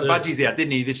 he got the budgies out,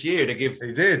 didn't he, this year to give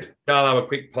Carlo a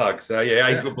quick plug. So,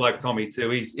 he's a good bloke, Tommy, too.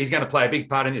 He's going to play a big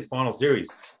part in this final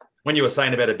series. When you were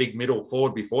saying about a big middle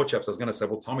forward before, Chaps, I was going to say,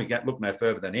 well, Tommy can't look no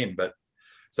further than him. But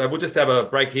so we'll just have a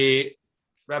break here.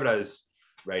 Rabbitohs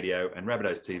Radio and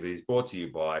Rabbitohs TV is brought to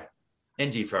you by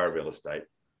NG Farah Real Estate,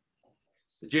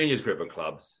 the Juniors Group of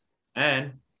Clubs,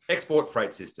 and Export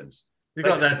Freight Systems. You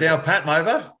got that down pat,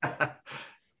 Mova?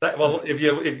 Well, if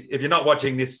you're not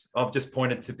watching this, I've just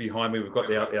pointed to behind me. We've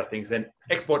got our things. And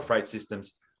Export Freight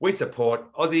Systems, we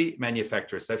support Aussie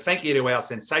manufacturers. So thank you to our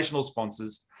sensational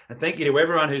sponsors. And thank you to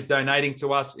everyone who's donating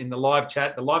to us in the live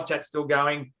chat. The live chat's still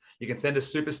going. You can send us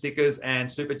super stickers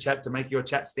and super chat to make your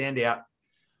chat stand out.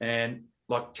 And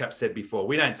like Chap said before,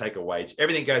 we don't take a wage.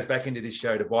 Everything goes back into this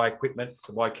show to buy equipment,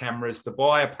 to buy cameras, to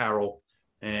buy apparel,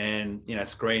 and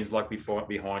screens like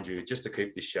behind you, just to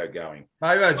keep this show going.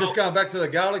 Hey, just going back to the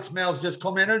Garlicks, Mal's just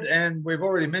commented, and we've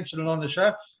already mentioned it on the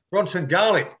show. Bronson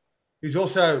Garlick, he's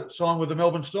also signed with the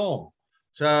Melbourne Storm.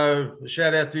 So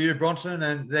shout out to you, Bronson,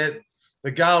 and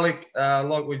the Garlick,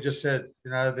 like we just said,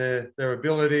 their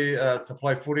ability to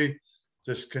play footy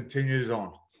just continues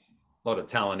on. A lot of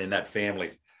talent in that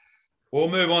family. We'll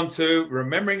move on to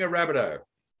Remembering a Rabbitoh,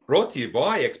 brought to you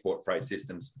by Export Freight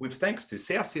Systems, with thanks to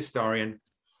South historian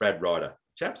Brad Ryder.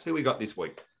 Chaps, who we got this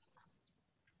week?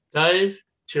 Dave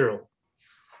Tyrrell,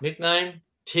 nickname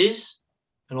Tiz,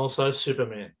 and also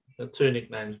Superman. Got 2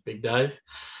 nicknames, Big Dave.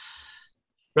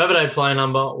 Rabbitoh player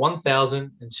number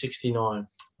 1069,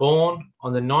 born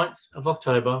on the 9th of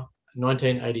October,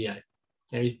 1988.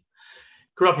 Now, he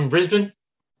grew up in Brisbane,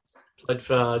 played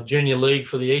for Junior League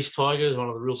for the East Tigers, one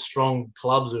of the real strong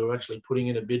clubs who are actually putting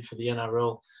in a bid for the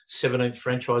NRL 17th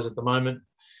franchise at the moment.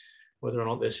 Whether or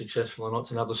not they're successful or not,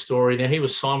 it's another story. Now, he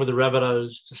was signed with the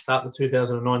Rabbitohs to start the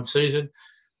 2009 season,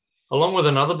 along with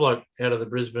another bloke out of the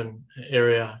Brisbane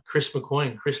area, Chris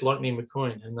Lightning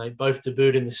McQueen, and they both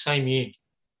debuted in the same year.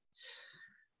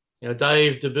 Now,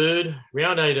 Dave debuted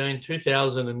round 18,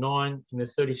 2009, in the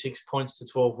 36 points to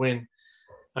 12 win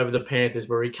over the Panthers,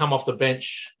 where he come off the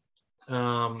bench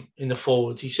in the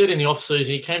forwards. He said in the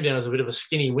off-season he came down as a bit of a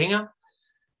skinny winger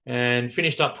and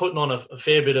finished up putting on a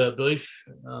fair bit of beef,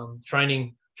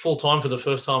 training full-time for the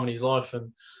first time in his life,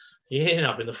 and he ended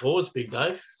up in the forwards, Big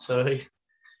Dave. So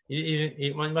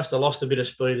he must have lost a bit of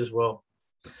speed as well.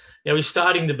 Now, his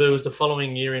starting debut was the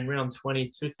following year in round 20,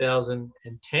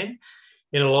 2010,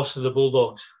 in a loss to the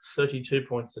Bulldogs, 32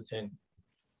 points to 10.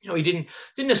 You know, he didn't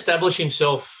establish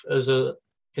himself as a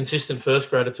consistent first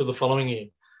grader till the following year,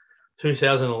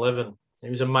 2011. He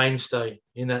was a mainstay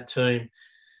in that team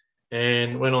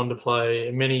and went on to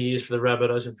play many years for the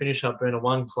Rabbitohs and finish up being a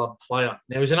one-club player.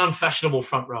 Now, he's an unfashionable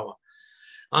front rower,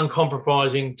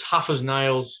 uncompromising, tough as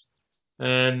nails,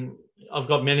 and I've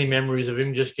got many memories of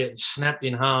him just getting snapped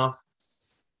in half,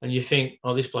 and you think,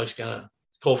 oh, this bloke's going to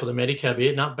call for the Medicab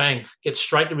here. No, bang, get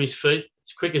straight to his feet,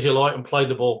 as quick as you like, and played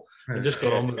the ball, and just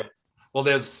got on with it. Well,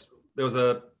 there was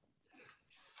a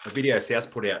video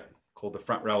South put out called The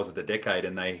Front Rowers of the Decade,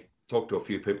 and they talked to a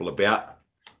few people about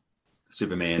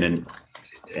Superman,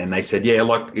 and they said, yeah,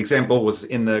 like example was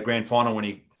in the grand final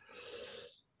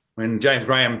when James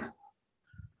Graham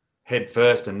head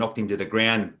first and knocked him to the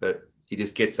ground, but he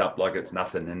just gets up like it's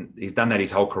nothing. And he's done that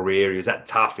his whole career. He was that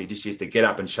tough. He just used to get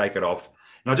up and shake it off.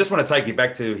 And I just want to take you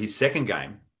back to his second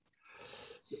game.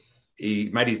 He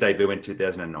made his debut in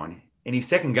 2009. In his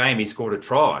second game, he scored a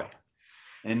try.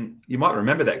 And you might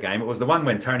remember that game. It was the one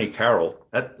when Tony Carroll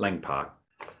at Lang Park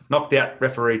knocked out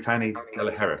referee Tony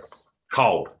Della Harris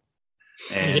cold.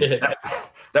 And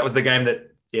that was the game that,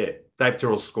 Dave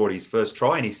Tyrrell scored his first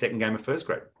try in his second game of first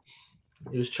grade.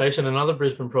 He was chasing another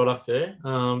Brisbane product there.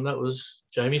 That was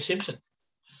Jamie Simpson.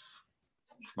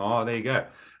 Oh, there you go.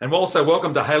 And also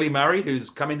welcome to Haley Murray, who's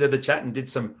come into the chat and did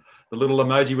the little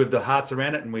emoji with the hearts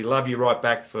around it. And we love you right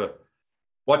back for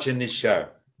watching this show.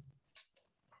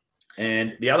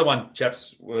 And the other one,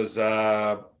 chaps, was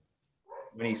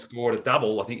when he scored a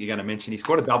double. I think you're going to mention he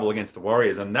scored a double against the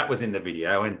Warriors, and that was in the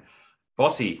video. And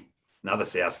Vossi, another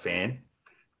South fan,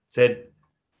 said,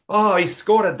 oh, he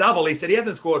scored a double. He said he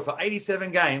hasn't scored for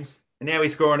 87 games, and now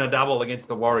he's scoring a double against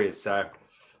the Warriors. So,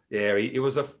 yeah, he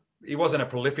wasn't a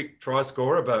prolific try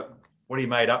scorer, but what he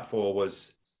made up for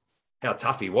was how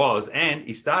tough he was. And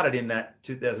he started in that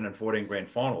 2014 grand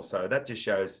final. So that just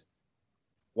shows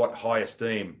what high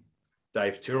esteem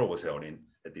Dave Tyrrell was held in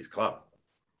at this club.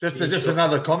 Just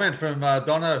another comment from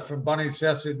Donna from Bunny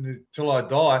South Sydney Till I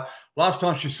Die. Last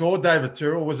time she saw David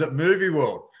Tyrrell was at Movie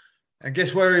World. And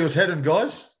guess where he was heading,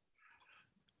 guys?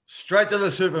 Straight to the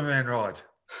Superman ride.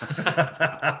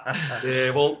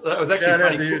 Yeah, well, that was actually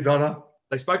funny. To you, Donna.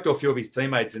 They spoke to a few of his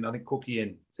teammates, and I think Cookie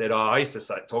and said, I used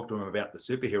to talk to him about the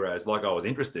superheroes like I was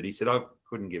interested. He said, I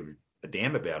couldn't give a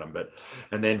damn about him.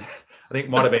 And then I think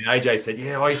might have been AJ said,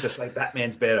 yeah, I used to say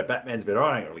Batman's better.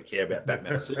 I don't really care about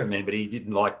Batman or Superman, but he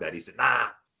didn't like that. He said, nah,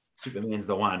 Superman's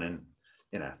the one. And,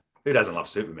 you know, who doesn't love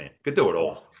Superman? Could do it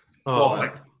all.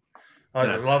 I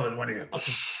love it when he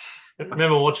I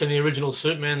remember watching the original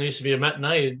Superman. There used to be a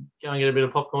matinee. You'd go and get a bit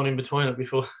of popcorn in between it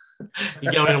before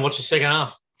you go in and watch the second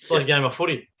half. It's like a game of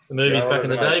footy, the movies back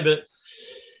in the day. But,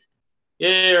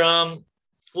 yeah,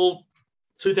 well,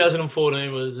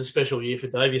 2014 was a special year for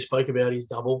Dave. You spoke about his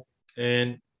double,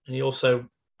 and he also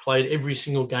played every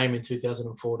single game in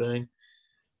 2014,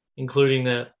 including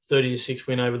that 30-6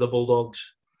 win over the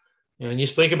Bulldogs. And you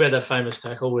speak about that famous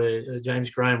tackle where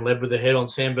James Graham led with the head on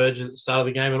Sam Burgess at the start of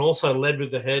the game and also led with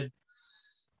the head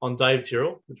on Dave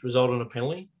Tyrrell, which resulted in a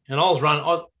penalty. And I was running,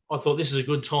 I thought this is a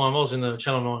good time. I was in the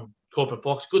Channel 9 corporate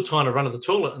box, good time to run to the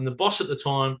toilet. And the boss at the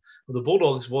time of the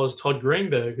Bulldogs was Todd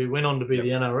Greenberg, who went on to be the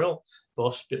NRL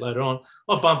boss a bit later on.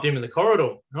 I bumped him in the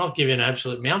corridor and I've given an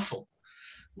absolute mouthful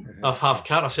of half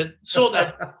cut. I said, sort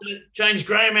that James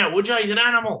Graham out, would you? He's an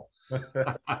animal.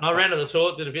 And I ran to the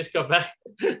toilet, did a piss, got back.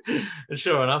 And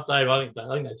sure enough, Dave, I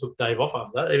think they took Dave off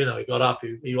after that. Even though he got up,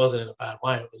 he wasn't in a bad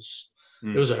way.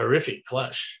 It was a horrific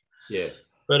clash. Yeah.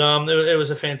 But it was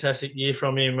a fantastic year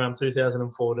from him,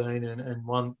 2014, and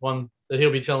one that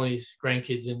he'll be telling his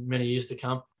grandkids in many years to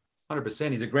come.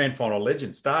 100%. He's a grand final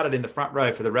legend. Started in the front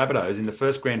row for the Rabbitohs in the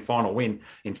first grand final win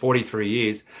in 43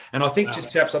 years. And I think,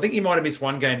 chaps, I think he might have missed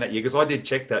one game that year because I did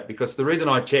check that, because the reason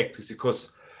I checked is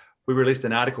because we released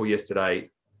an article yesterday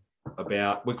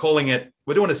about, we're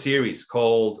doing a series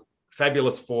called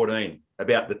Fabulous 14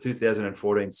 about the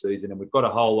 2014 season. And we've got a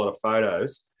whole lot of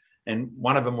photos. And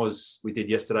one of them we did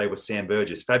yesterday was Sam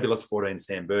Burgess, Fabulous 14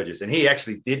 Sam Burgess. And he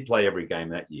actually did play every game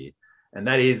that year. And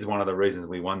that is one of the reasons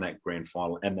we won that grand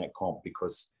final and that comp,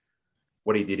 because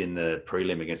what he did in the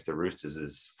prelim against the Roosters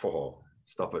is,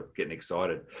 stop it, getting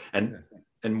excited. And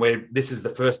this is the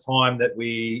first time that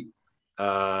we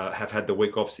have had the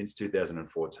week off since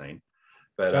 2014.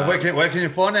 But so where can you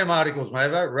find them articles,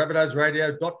 Mavo?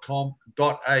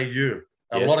 rabbitohsradio.com.au.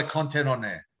 A lot of content on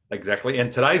there. Exactly. And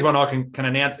today's one I can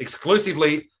announce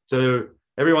exclusively to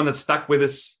everyone that's stuck with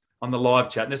us on the live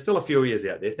chat. And there's still a few years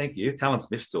out there. Thank you. Talon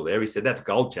Smith's still there. He said, that's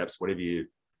gold, chaps, whatever you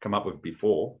come up with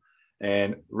before.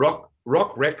 And Rock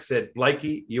Rec said,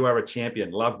 Blakey, you are a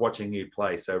champion. Love watching you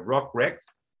play. So Rock Rec,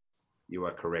 you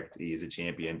are correct. He is a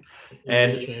champion.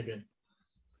 And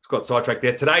it's got sidetracked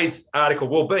there. Today's article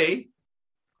will be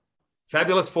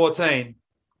Fabulous 14,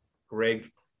 Greg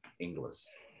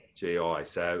Inglis, GI.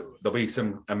 So there'll be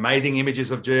some amazing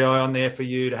images of GI on there for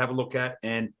you to have a look at,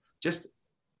 and just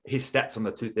his stats on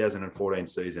the 2014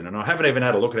 season. And I haven't even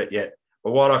had a look at it yet,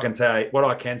 but what I can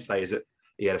say is that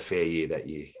he had a fair year that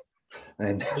year.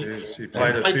 And he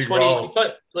played a big role.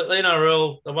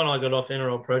 NRL, the one I got off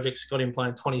NRL Projects, got him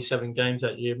playing 27 games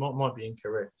that year. Might be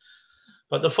incorrect.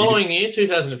 But the following year,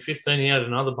 2015, he had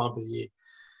another bumper year.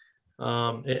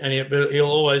 And he'll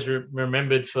always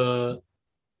remembered for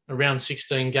a round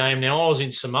 16 game. Now, I was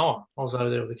in Samoa. I was over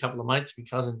there with a couple of mates, my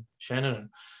cousin Shannon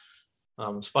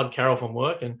and Spud Carroll from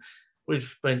work, and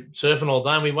we've been surfing all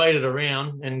day, and we waited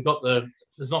around and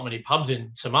there's not many pubs in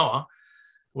Samoa.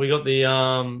 We got the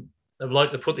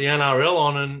bloke to put the NRL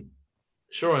on, and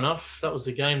sure enough, that was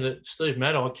the game that Steve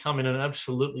Maddai come in and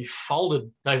absolutely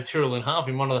folded Dave Tyrrell in half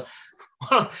in one of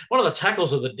the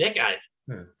tackles of the decade.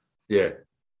 Yeah,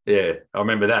 I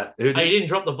remember that. He didn't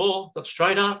drop the ball, got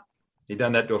straight up. He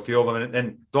done that to a few of them.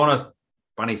 And Donna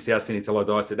Bunny South Sydney Till I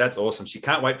Die said, that's awesome. She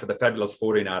can't wait for the Fabulous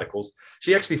 14 articles.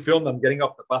 She actually filmed them getting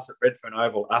off the bus at Redfern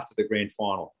Oval after the grand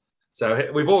final.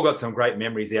 So we've all got some great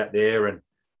memories out there.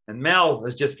 And Mal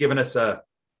has just given us a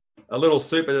little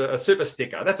super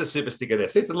sticker. That's a super sticker there.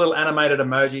 See, it's a little animated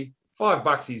emoji.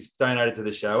 $5 he's donated to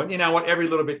the show. And you know what? Every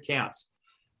little bit counts.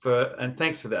 And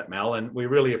thanks for that, Mal. And we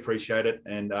really appreciate it.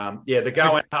 And the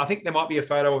Goanna, I think there might be a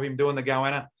photo of him doing the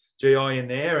Goanna GI in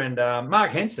there. And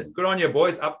Mark Henson, good on you,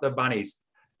 boys. Up the bunnies.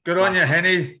 Good on you,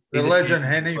 Henny. The legend,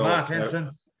 Henny, Mark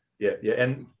Henson. Yeah.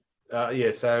 And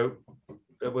so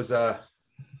it was a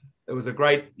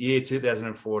great year,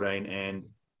 2014, and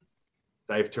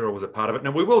Dave Tyrrell was a part of it. Now,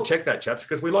 we will check that, chaps,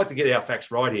 because we like to get our facts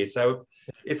right here. So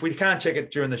if we can't check it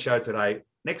during the show today,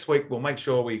 next week we'll make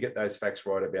sure we get those facts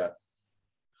right about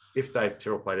if Dave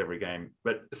Tyrrell played every game.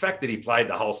 But the fact that he played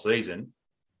the whole season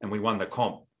and we won the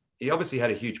comp, he obviously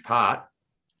had a huge part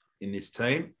in this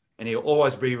team, and he'll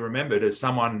always be remembered as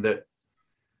someone that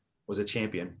was a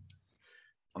champion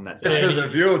on that day.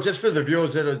 Just for the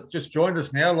viewers that have just joined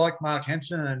us now, like Mark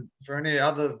Henson, and for any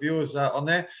other viewers on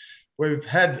there, we've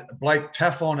had Blake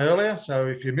Taff on earlier. So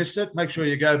if you missed it, make sure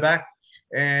you go back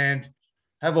and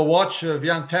have a watch of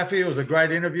young Taffy. It was a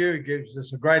great interview. It gives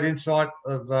us a great insight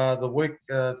of the week,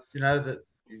 that he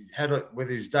had it with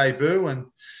his debut,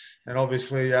 and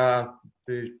obviously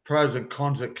the pros and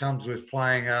cons that comes with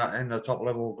playing in the top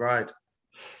level grade.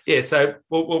 Yeah, so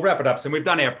we'll wrap it up. So we've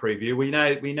done our preview. We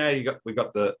know we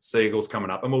got the Seagulls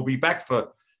coming up, and we'll be back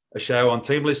for a show on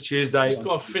Team List Tuesday. Just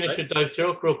got to finish with Dave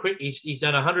Tyrrell real quick. He's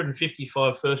done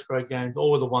 155 first grade games,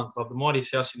 all with the one club, the mighty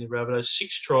South Sydney Rabbitohs,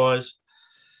 6 tries,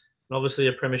 and obviously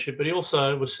a premiership. But he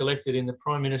also was selected in the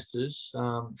Prime Minister's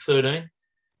 13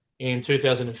 in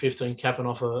 2015, capping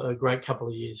off a great couple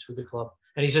of years with the club.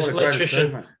 And he's an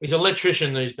electrician. He's an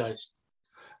electrician these days.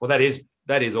 Well, that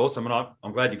is awesome, and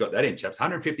I'm glad you got that in, chaps.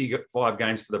 155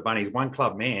 games for the Bunnies, one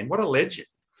club man. What a legend!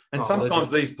 And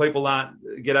sometimes these people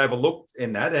get overlooked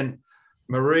in that. And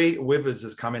Marie Withers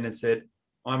has come in and said,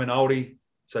 I'm an oldie,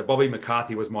 so Bobby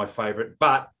McCarthy was my favourite.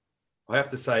 But I have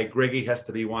to say, Greggy has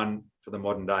to be one for the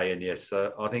modern day. And yes,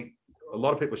 I think a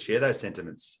lot of people share those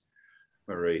sentiments,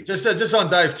 Marie. Just on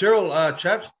Dave Tyrrell,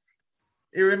 chaps,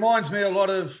 he reminds me a lot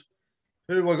of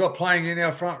who we've got playing in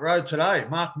our front row today,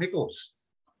 Mark Nichols.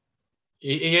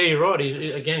 Yeah, you're right.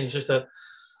 He's just that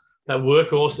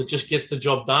workhorse that just gets the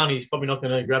job done. He's probably not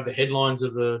going to grab the headlines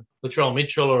of a Latrell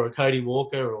Mitchell or a Cody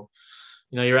Walker or,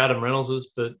 your Adam Reynoldses.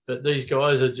 But these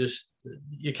guys are just,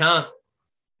 you can't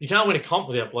You can't win a comp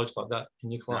without blokes like that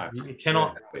in your club. No. You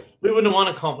cannot. Exactly. We wouldn't have won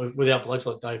a comp without blokes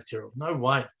like Dave Tyrrell. No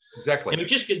way. Exactly. And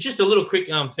just a little quick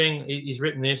thing. He's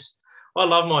written this. I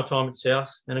love my time at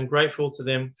South, and I'm grateful to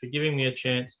them for giving me a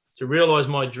chance to realise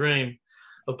my dream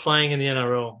of playing in the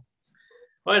NRL.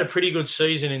 I had a pretty good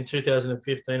season in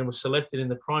 2015 and was selected in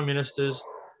the Prime Minister's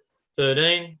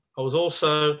 13. I was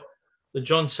also the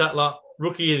John Sattler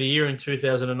Rookie of the Year in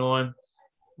 2009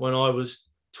 when I was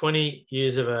 20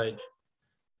 years of age.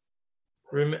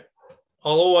 I'll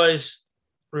always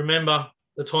remember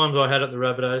the times I had at the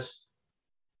Rabbitohs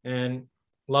and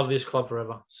love this club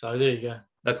forever. So there you go.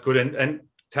 That's good. And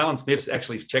Talon Smith's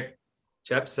actually checked,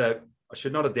 chaps. So I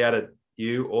should not have doubted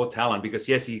you or Talon because,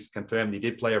 yes, he's confirmed he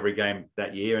did play every game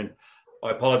that year. And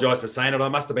I apologise for saying it. I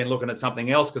must have been looking at something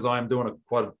else because I am doing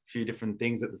quite a few different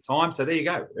things at the time. So there you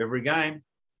go. Every game,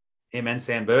 him and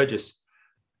Sam Burgess.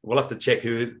 We'll have to check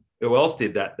who else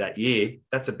did that year.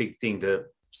 That's a big thing, to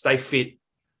stay fit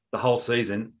the whole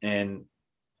season and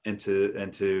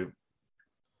to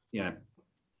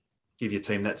give your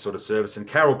team that sort of service. And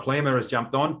Carol Klima has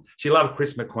jumped on. She loved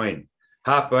Chris McQueen.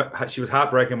 She was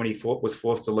heartbroken when he was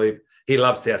forced to leave. He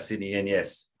loved South Sydney, and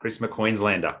yes, Chris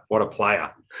McQueenslander. What a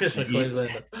player. Chris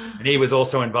McQueenslander. And he was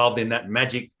also involved in that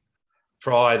magic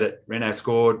try that Reno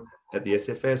scored at the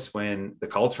SFS when the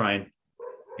Coltrane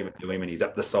give it to him and he's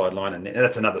up the sideline. And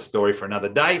that's another story for another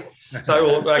day.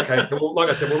 So, like I said,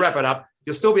 we'll wrap it up.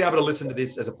 You'll still be able to listen to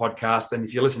this as a podcast. And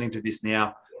if you're listening to this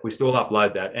now, we still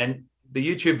upload that. And the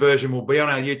YouTube version will be on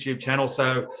our YouTube channel.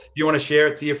 So if you want to share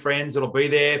it to your friends, it'll be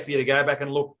there for you to go back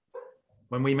and look.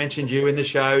 When we mentioned you in the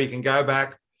show, you can go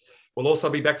back. We'll also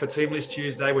be back for Team List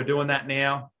Tuesday. We're doing that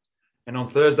now. And on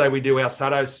Thursday, we do our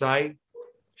Sutto Say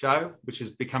show, which is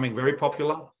becoming very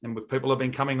popular. And people have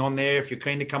been coming on there. If you're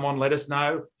keen to come on, let us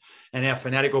know. And our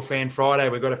Fanatical Fan Friday,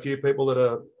 we've got a few people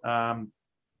that are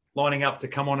lining up to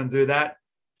come on and do that.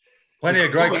 Plenty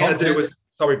of great content.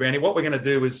 Sorry, Brandy. What we're going to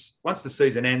do is once the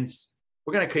season ends,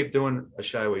 we're going to keep doing a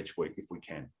show each week if we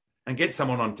can and get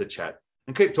someone on to chat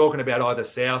and keep talking about either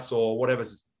South or whatever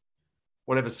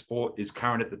sport is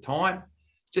current at the time,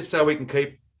 just so we can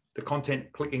keep the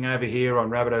content clicking over here on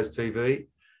Rabbitohs TV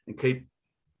and keep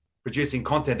producing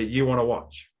content that you want to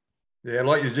watch. Yeah,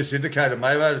 like you just indicated,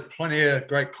 Mavo, plenty of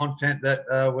great content that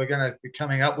we're going to be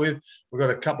coming up with. We've got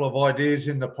a couple of ideas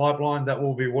in the pipeline that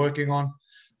we'll be working on,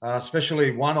 especially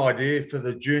one idea for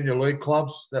the junior league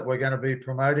clubs that we're going to be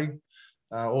promoting.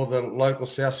 Or the local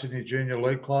South Sydney Junior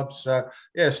League clubs. So,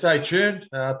 yeah, stay tuned.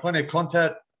 Plenty of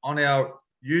content on our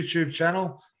YouTube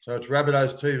channel. So it's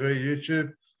Rabbitohs TV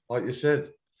YouTube. Like you said,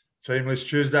 Team List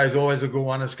Tuesday is always a good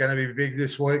one. It's going to be big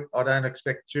this week. I don't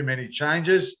expect too many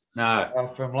changes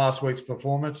from last week's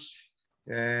performance.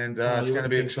 And it's going to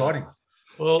be exciting.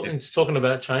 Well, it's talking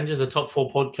about changes. The Top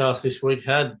 4 podcast this week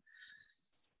had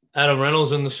Adam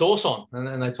Reynolds and The Source on,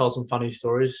 and they told some funny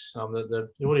stories. The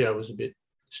audio was a bit...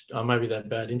 maybe that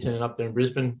bad internet up there in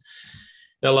Brisbane.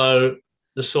 Hello,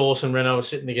 The Source and Reno were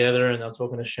sitting together and they were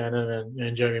talking to Shannon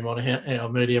and Jeremy Monahan, our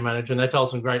media manager, and they told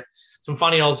some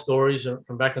funny old stories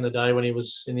from back in the day when he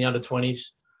was in the under-20s.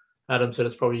 Adam said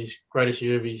it's probably his greatest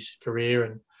year of his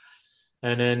career.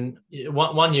 And then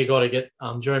one you got to get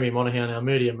Jeremy Monahan, our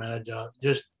media manager,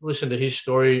 just listen to his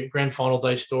story, grand final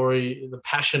day story, the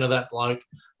passion of that bloke,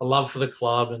 the love for the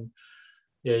club. And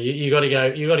yeah, you got to go.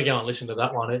 You got to go and listen to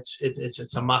that one. It's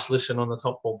a must listen on the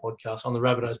Top 4 podcast on the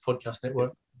Rabbitohs Podcast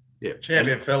Network. Yeah,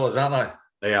 champion fellas, aren't they?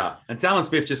 They are. And Talon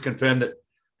Smith just confirmed that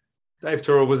Dave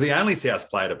Tyrrell was the only South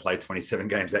player to play 27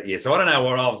 games that year. So I don't know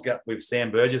what I was got with Sam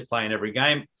Burgess playing every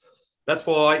game. That's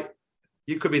why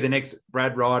you could be the next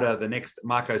Brad Ryder, the next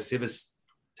Marco Civis.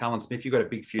 Talon Smith, you've got a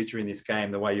big future in this game,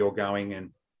 the way you're going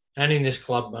and in this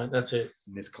club, mate. That's it.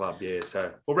 In this club, yeah.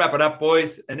 So we'll wrap it up,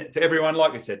 boys. And to everyone,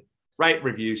 like I said, rate,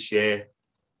 review, share.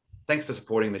 Thanks for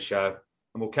supporting the show.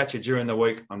 And we'll catch you during the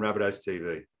week on Rabbitohs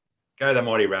TV. Go the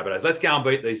mighty Rabbitohs. Let's go and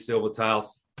beat these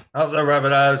Silvertails. Up the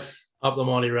Rabbitohs. Up the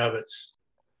mighty Rabbits.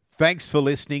 Thanks for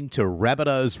listening to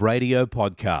Rabbitohs Radio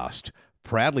Podcast,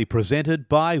 proudly presented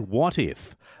by What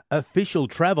If, official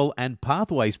travel and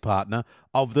pathways partner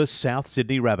of the South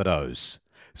Sydney Rabbitohs.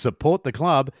 Support the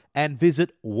club and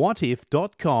visit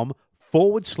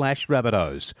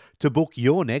whatif.com/Rabbitohs to book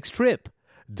your next trip.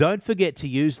 Don't forget to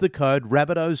use the code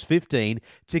Rabbitohs15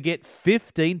 to get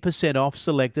 15% off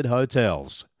selected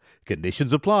hotels.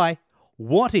 Conditions apply.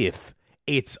 What If?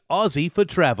 It's Aussie for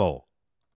travel.